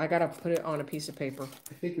we do. I got to put it on a piece of paper.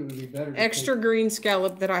 I think it would be better. Extra green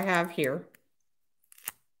scallop that I have here.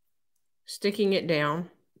 Sticking it down.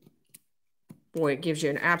 Boy, it gives you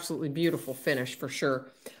an absolutely beautiful finish for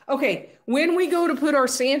sure. Okay, when we go to put our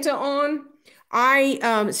Santa on,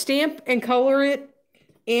 I stamp and color it.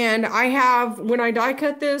 And I have, when I die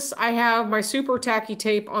cut this, I have my super tacky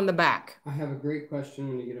tape on the back. I have a great question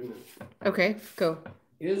when you get a minute. Okay, go.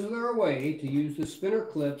 Is there a way to use the spinner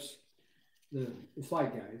clips the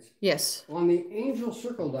slide guides. Yes. On the angel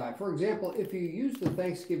circle die, for example, if you use the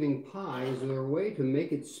Thanksgiving pie, is there a way to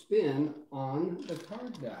make it spin on the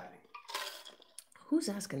card die? Who's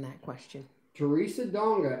asking that question? Teresa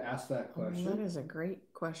Donga asked that question. That is a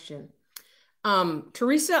great question.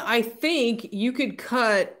 Teresa, I think you could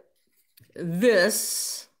cut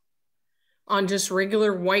this on just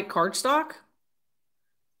regular white cardstock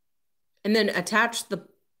and then attach the...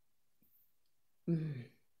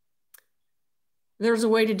 There's a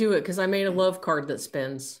way to do it because I made a love card that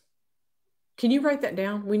spins. Can you write that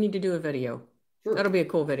down? We need to do a video. Sure. That'll be a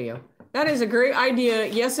cool video. That is a great idea.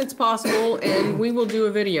 Yes, it's possible, and we will do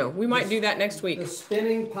a video. We might do that next week. The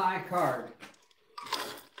spinning pie card.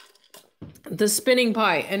 The spinning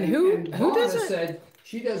pie. And who does it? Said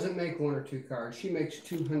she doesn't make 1 or 2 cards. She makes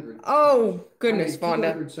 200. Oh, goodness,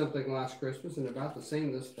 Vonda. 200 something last Christmas and about the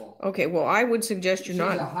same this fall. Okay, well, I would suggest you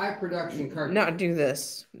not... She's a high production card. Not do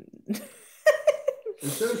this.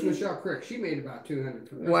 And so is Michelle Crick. She made about 200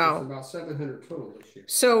 for Christmas. Wow. About 700 total this year.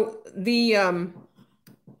 So the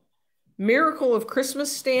Miracle of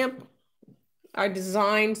Christmas stamp I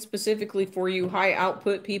designed specifically for you high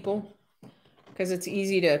output people because it's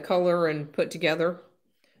easy to color and put together.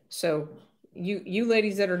 So you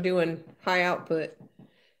ladies that are doing high output,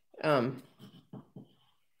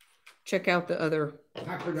 check out the other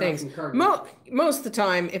things. Most of the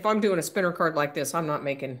time, if I'm doing a spinner card like this, I'm not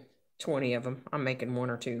making 20 of them. I'm making 1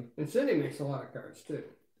 or 2. And Cindy makes a lot of cards too.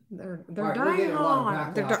 They're right, dying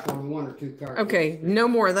on. They're on 1 or 2 cards. Okay, no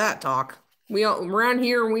more of that talk. Around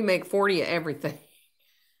here we make 40 of everything.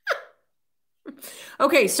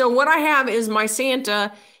 Okay, so what I have is my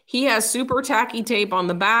Santa. He has super tacky tape on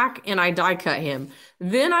the back, and I die cut him.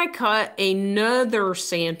 Then I cut another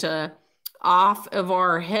Santa off of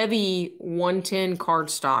our heavy 110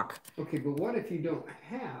 cardstock. Okay, but what if you don't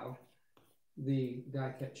have the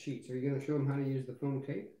die cut sheets? Are you going to show them how to use the foam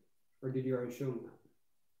tape, or did you already show them that?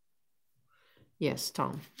 Yes,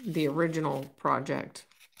 Tom, the original project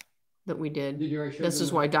that we did. Did you already show this them is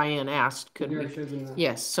that? why Diane asked. Could Did you we? already show them that?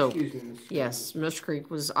 Yes. So excuse me, yes, Miss Creek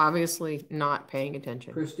was obviously not paying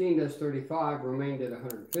attention. Christine does 35. Romaine did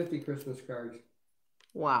 150 Christmas cards.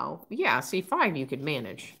 Wow. Yeah. See, 5 you could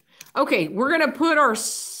manage. Okay, we're gonna put our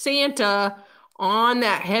Santa on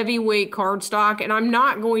that heavyweight cardstock, and I'm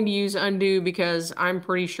not going to use undo because I'm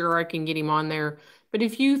pretty sure I can get him on there. But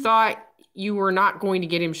if you thought you were not going to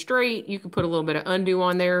get him straight, you could put a little bit of undo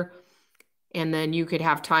on there, and then you could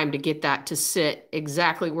have time to get that to sit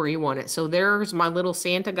exactly where you want it. So there's my little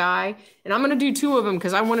Santa guy, and I'm going to do 2 of them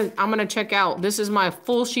because I'm going to check out. This is my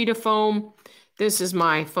full sheet of foam. This is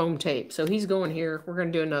my foam tape. So he's going here. We're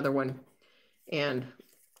going to do another one. And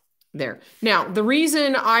there. Now, the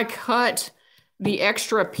reason I cut the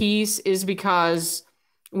extra piece is because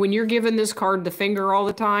when you're giving this card the finger all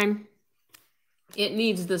the time, it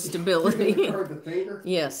needs the stability. The finger?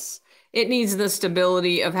 Yes. It needs the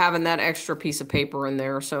stability of having that extra piece of paper in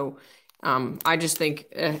there. So I just think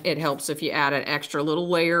it helps if you add an extra little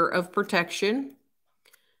layer of protection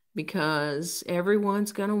because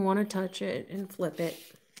everyone's going to want to touch it and flip it.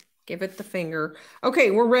 Give it the finger.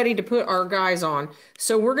 Okay, we're ready to put our guys on.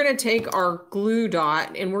 So we're going to take our glue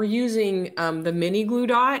dot, and we're using the mini glue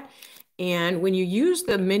dot. And when you use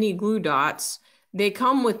the mini glue dots, they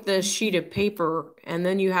come with this sheet of paper, and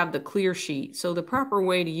then you have the clear sheet. So the proper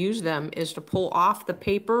way to use them is to pull off the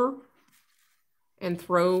paper and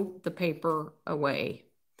throw the paper away.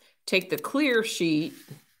 Take the clear sheet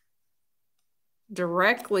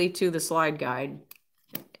directly to the slide guide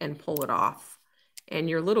and pull it off. And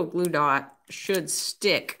your little glue dot should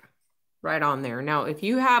stick right on there. Now, if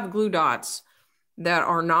you have glue dots that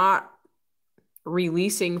are not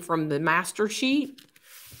releasing from the master sheet,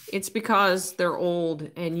 it's because they're old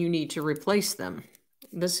and you need to replace them.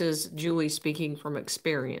 This is Julie speaking from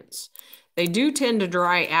experience. They do tend to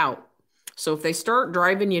dry out. So if they start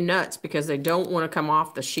driving you nuts because they don't want to come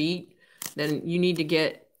off the sheet, then you need to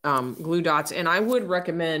get glue dots. And I would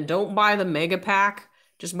recommend don't buy the mega pack,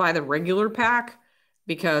 just buy the regular pack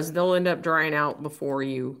because they'll end up drying out before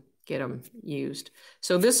you get them used.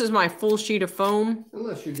 So this is my full sheet of foam.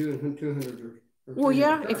 Unless you're doing 200 or well,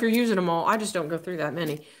 yeah, if you're using them all. I just don't go through that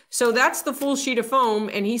many. So that's the full sheet of foam,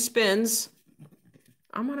 and he spins.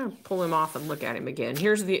 I'm going to pull him off and look at him again.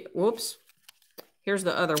 Here's the, whoops. Here's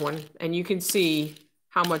the other one, and you can see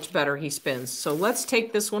how much better he spins. So let's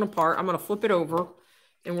take this one apart. I'm going to flip it over,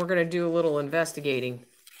 and we're going to do a little investigating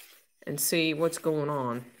and see what's going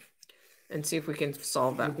on and see if we can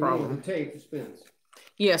solve that problem. The tape spins.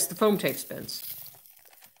 Yes, the foam tape spins.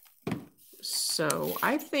 So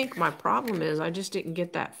I think my problem is I just didn't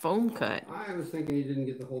get that foam cut. I was thinking you didn't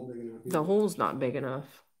get the hole big enough. The hole's not big enough.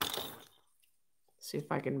 See if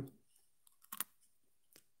I can.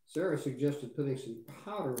 Sarah suggested putting some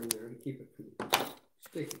powder in there to keep it from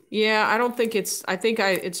sticking. Yeah, I don't think it's,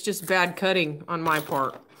 it's just bad cutting on my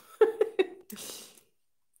part.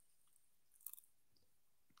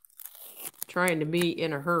 Trying to be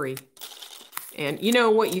in a hurry. And you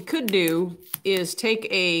know what you could do is take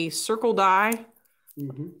a circle die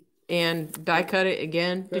and die cut it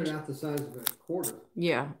again. Cut it out the size of a quarter.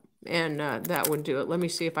 Yeah, and that would do it. Let me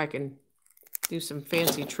see if I can do some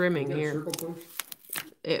fancy trimming here. Circle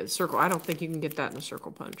punch? Circle. I don't think you can get that in a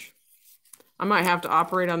circle punch. I might have to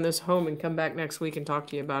operate on this home and come back next week and talk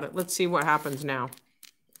to you about it. Let's see what happens now.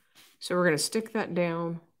 So we're going to stick that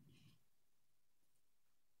down.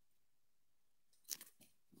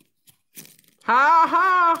 Ha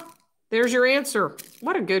ha! There's your answer.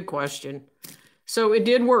 What a good question. So it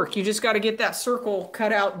did work. You just got to get that circle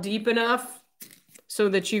cut out deep enough so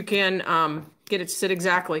that you can get it to sit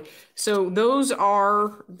exactly. So those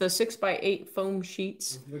are the 6x8 foam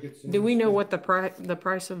sheets. Do we know what the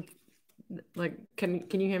price of, like, can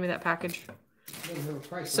you hand me that package?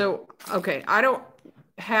 So, okay, I don't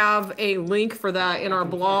have a link for that in our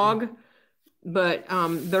blog, but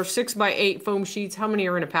they're 6x8 foam sheets. How many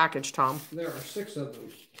are in a package, Tom? There are 6 of them.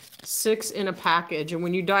 6 in a package. And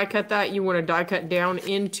when you die cut that, you want to die cut down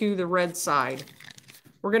into the red side.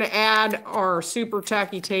 We're going to add our super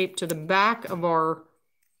tacky tape to the back of our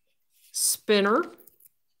spinner.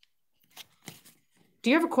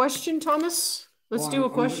 Do you have a question, Thomas? Let's do a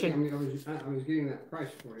question. I was getting that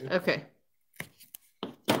price for you. Okay.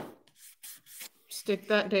 Stick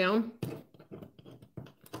that down.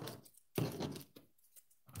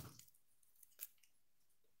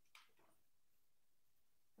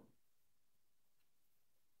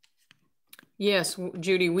 Yes,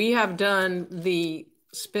 Judy, we have done the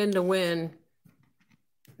spin to win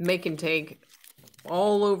make and take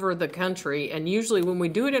all over the country. And usually when we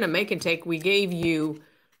do it in a make and take, we gave you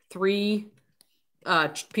 3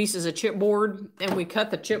 pieces of chipboard and we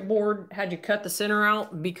cut the chipboard, had you cut the center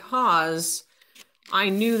out because I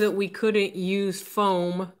knew that we couldn't use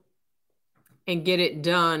foam and get it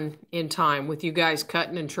done in time with you guys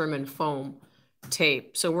cutting and trimming foam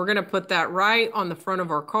tape. So we're going to put that right on the front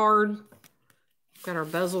of our card. Got our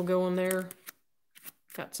bezel going there.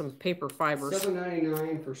 Got some paper fibers.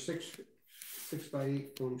 $7.99 for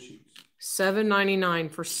 6x8 foam sheets.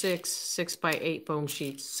 $7.99 for 6x8 foam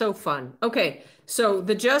sheets. So fun. Okay, so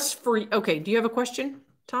the just for, okay, do you have a question,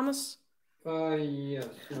 Thomas? Yes.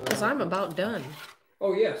 Because I'm about done.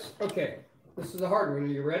 Oh, yes. Okay. This is a hard one. Are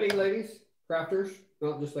you ready, ladies? Crafters?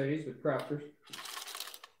 Not just ladies, but crafters.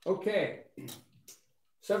 Okay.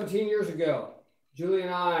 17 years ago, Julie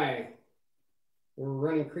and I were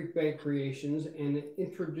running Creek Bank Creations and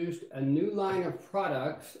introduced a new line of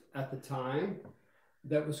products at the time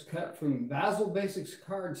that was cut from Basil Basics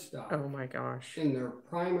cardstock. Oh my gosh. In their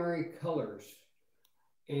primary colors.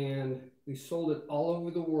 And we sold it all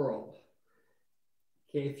over the world.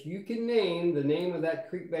 Okay, if you can name the name of that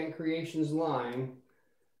Creek Bank Creations line,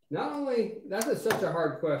 not only, that is such a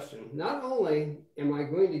hard question, not only am I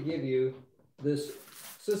going to give you this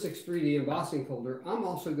Sizzix 3D embossing folder, I'm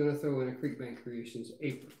also going to throw in a Creek Bank Creations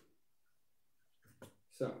apron.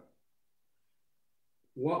 So,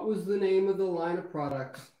 what was the name of the line of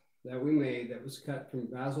products that we made that was cut from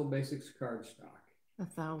Basil Basics cardstock?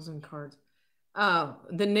 1,000 cards.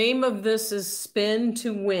 The name of this is Spin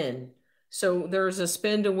to Win. So there's a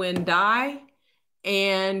Spin to Win die,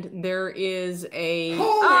 and there is a...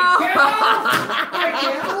 Holy cow! I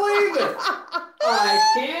can't believe it! I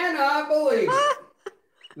cannot believe it.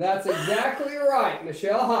 That's exactly right,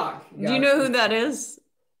 Michelle Hawk. Do you know who that is?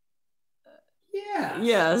 Yeah.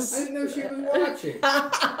 Yes. I didn't know she was watching.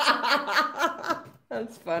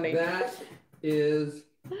 That's funny. That is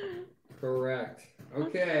correct.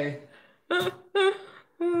 Okay.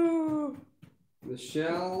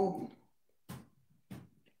 Michelle.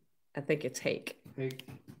 I think it's Hake. Hake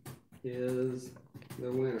is the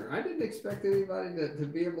winner. I didn't expect anybody to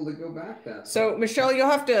be able to go back that. So, Michelle, you'll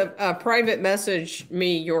have to private message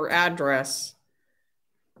me your address.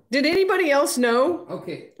 Did anybody else know?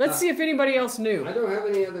 Okay. Let's see if anybody else knew. I don't have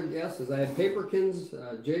any other guesses. I had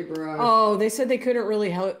Paperkins, Jay Bride. Oh, they said they couldn't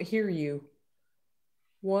really hear you.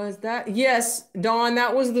 Was that? Yes, Dawn,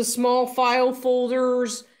 that was the small file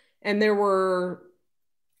folders, and there were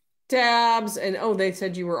tabs, and oh, they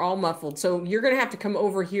said you were all muffled. So you're going to have to come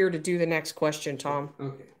over here to do the next question, Tom.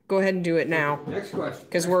 Okay. Go ahead and do it now. Okay. Next question.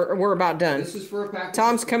 Because we're about done. This is for a package.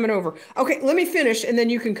 Tom's coming over. Okay, let me finish, and then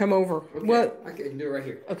you can come over. Okay. Well, I can do it right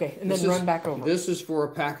here. Okay, and then run back over. This is for a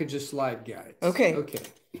package of slide guides. Okay. Okay.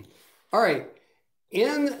 All right.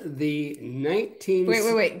 In the 19...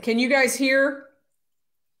 Wait. Can you guys hear?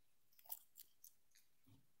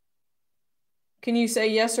 Can you say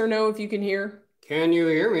yes or no if you can hear? Can you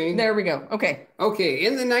hear me? There we go. Okay. Okay,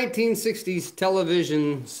 in the 1960s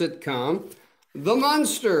television sitcom, The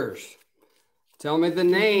Munsters. Tell me the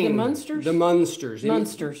name. The Munsters? The Munsters.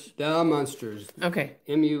 Munsters. The Munsters. Okay.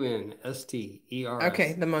 Munsters.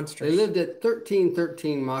 Okay, the Munsters. They lived at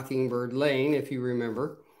 1313 Mockingbird Lane, if you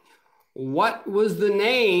remember. What was the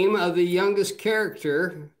name of the youngest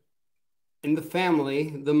character in the family,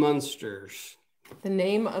 the Munsters? The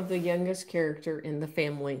name of the youngest character in the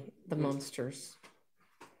family, the Munsters.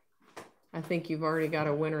 I think you've already got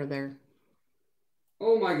a winner there.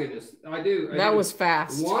 Oh my goodness, I do. That was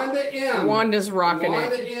fast. Wanda M. Wanda's rocking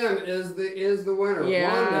Wanda it. M is the winner.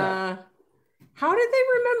 Yeah. Wanda. How did they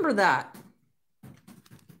remember that?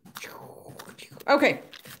 Okay,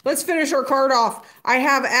 let's finish our card off. I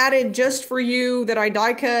have added just for you that I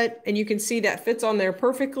die cut, and you can see that fits on there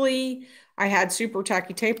perfectly. I had super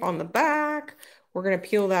tacky tape on the back. We're going to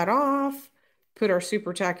peel that off, put our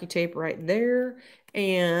super tacky tape right there,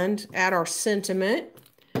 and add our sentiment.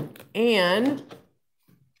 And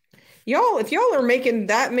y'all, if y'all are making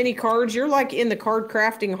that many cards, you're like in the Card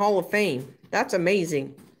Crafting Hall of Fame. That's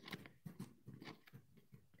amazing.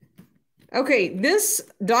 Okay, this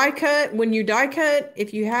die cut, when you die cut,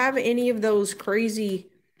 if you have any of those crazy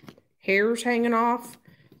hairs hanging off,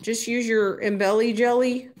 just use your Embelly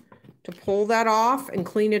jelly to pull that off and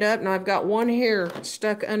clean it up. And I've got one hair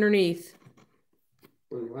stuck underneath.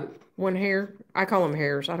 What? One hair. I call them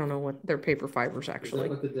hairs. I don't know what they're, paper fibers actually. Is that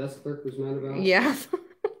what the desk clerk was mad about? Yeah.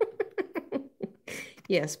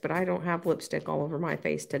 Yes, but I don't have lipstick all over my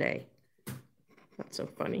face today. That's so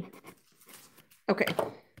funny. Okay.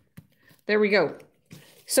 There we go.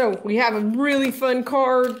 So we have a really fun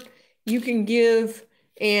card you can give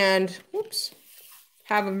and whoops,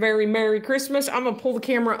 have a very Merry Christmas. I'm going to pull the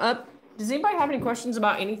camera up. Does anybody have any questions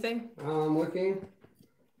about anything? I'm looking.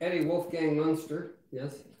 Eddie Wolfgang Munster.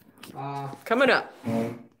 Yes. Coming up.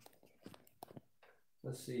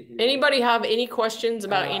 Let's see here. Anybody have any questions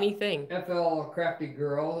about anything? FL Crafty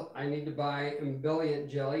Girl. I need to buy Embelliant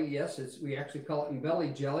Jelly. Yes, we actually call it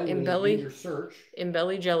Embelly Jelly. Embelly. When you do your search.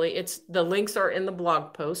 Embelly Jelly. The links are in the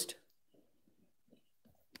blog post.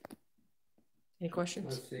 Any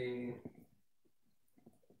questions? Let's see.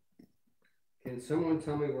 Can someone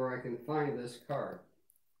tell me where I can find this card?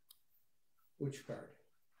 Which card?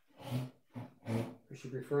 Is she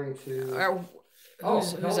referring to?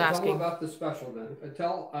 Who's asking? Tell about the special then.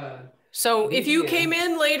 So if you came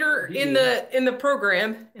in later in the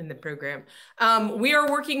program, we are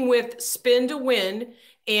working with Spin to Win,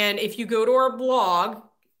 and if you go to our blog,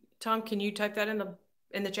 Tom, can you type that in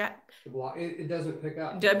the chat? The blog, it doesn't pick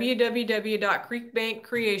up.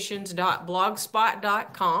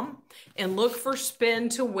 www.creekbankcreations.blogspot.com and look for Spin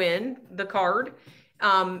to Win, the card.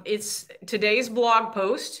 It's today's blog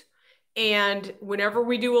post. And whenever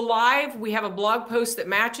we do a live, we have a blog post that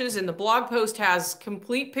matches, and the blog post has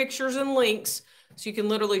complete pictures and links, so you can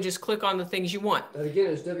literally just click on the things you want. That again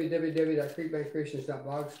is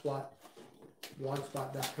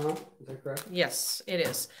www.creekbankcreations.blogspot.com. Is that correct? Yes, it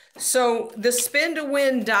is. So the Spin to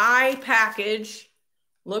Win die package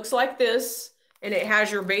looks like this, and it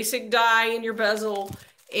has your basic die in your bezel,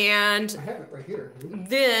 and I have it right here.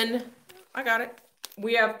 Then I got it.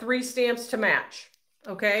 We have 3 stamps to match.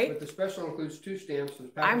 Okay. But the special includes 2 stamps.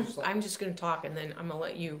 I'm just going to talk and then I'm going to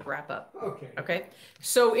let you wrap up. Okay. Okay.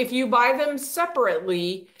 So if you buy them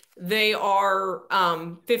separately, they are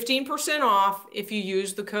 15% off if you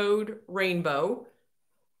use the code RAINBOW.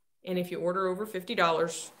 And if you order over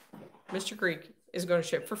 $50, Mr. Creek is going to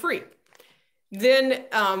ship for free. Then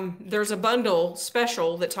there's a bundle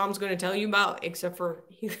special that Tom's going to tell you about, except for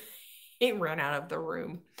he ran out of the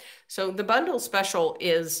room. So the bundle special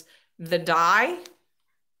is the die,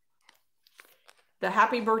 the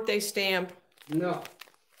happy birthday stamp. No,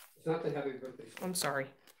 it's not the happy birthday stamp. I'm sorry.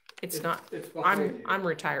 It's not. It's I'm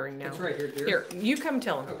retiring now. It's right here, dear. Here, you come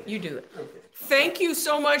tell him. Okay. You do it. Okay. Thank you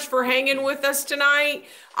so much for hanging with us tonight.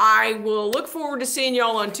 I will look forward to seeing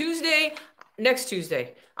y'all on next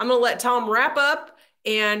Tuesday. I'm going to let Tom wrap up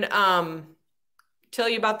and tell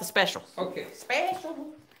you about the special. Okay.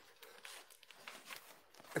 Special.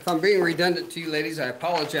 If I'm being redundant to you ladies, I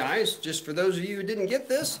apologize. Just for those of you who didn't get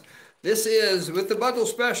this, this is with the bundle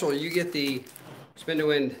special. You get the Spin to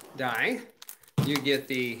Win die. You get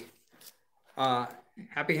the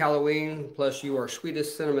Happy Halloween plus Your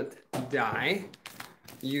Sweetest Sentiment die.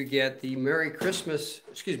 You get the Merry Christmas,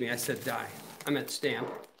 excuse me, I said die. I meant stamp.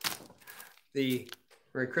 The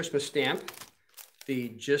Merry Christmas stamp.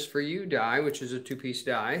 The Just For You die, which is a 2-piece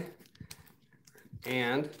die.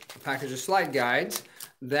 And a package of slide guides.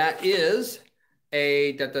 That is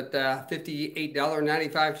a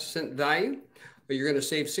 $58.95 value. But you're going to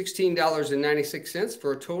save $16.96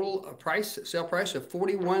 for a total sale price of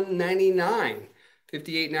 $41.99.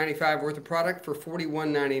 $58.95 worth of product for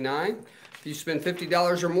 $41.99. If you spend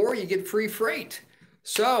 $50 or more, you get free freight.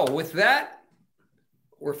 So with that,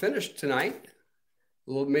 we're finished tonight.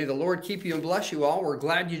 May the Lord keep you and bless you all. We're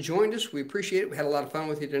glad you joined us. We appreciate it. We had a lot of fun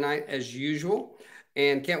with you tonight as usual.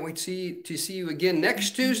 And can't wait to see you again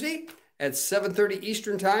next Tuesday at 7:30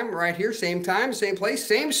 Eastern time, right here. Same time, same place,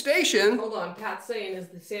 same station. Hold on. Pat's saying, is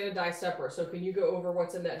the Santa die separate? So can you go over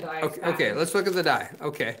what's in that die? Okay, let's look at the die.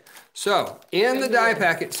 Okay. So in the die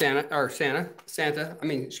packet, Santa,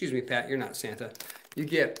 excuse me, Pat, you're not Santa. You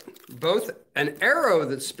get both an arrow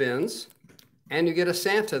that spins and you get a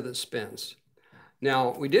Santa that spins.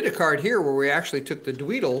 Now, we did a card here where we actually took the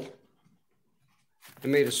Dweedle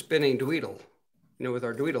and made a spinning Dweedle, with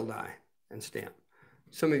our Dweedle die and stamp.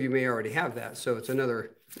 Some of you may already have that, so it's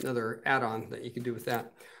another add-on that you can do with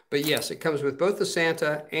that. But yes, it comes with both the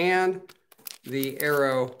Santa and the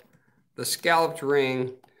arrow, the scalloped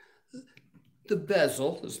ring, the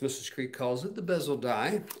bezel, as Mrs. Creek calls it, the bezel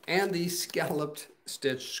die, and the scalloped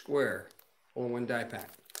stitch square, all in one die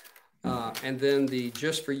pack. And then the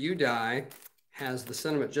Just For You die has the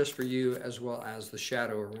sentiment Just For You as well as the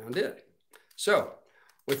shadow around it. So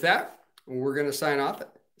with that, we're going to sign off.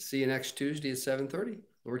 See you next Tuesday at 7:30.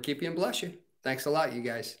 Lord keep you and bless you. Thanks a lot, you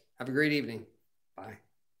guys. Have a great evening. Bye.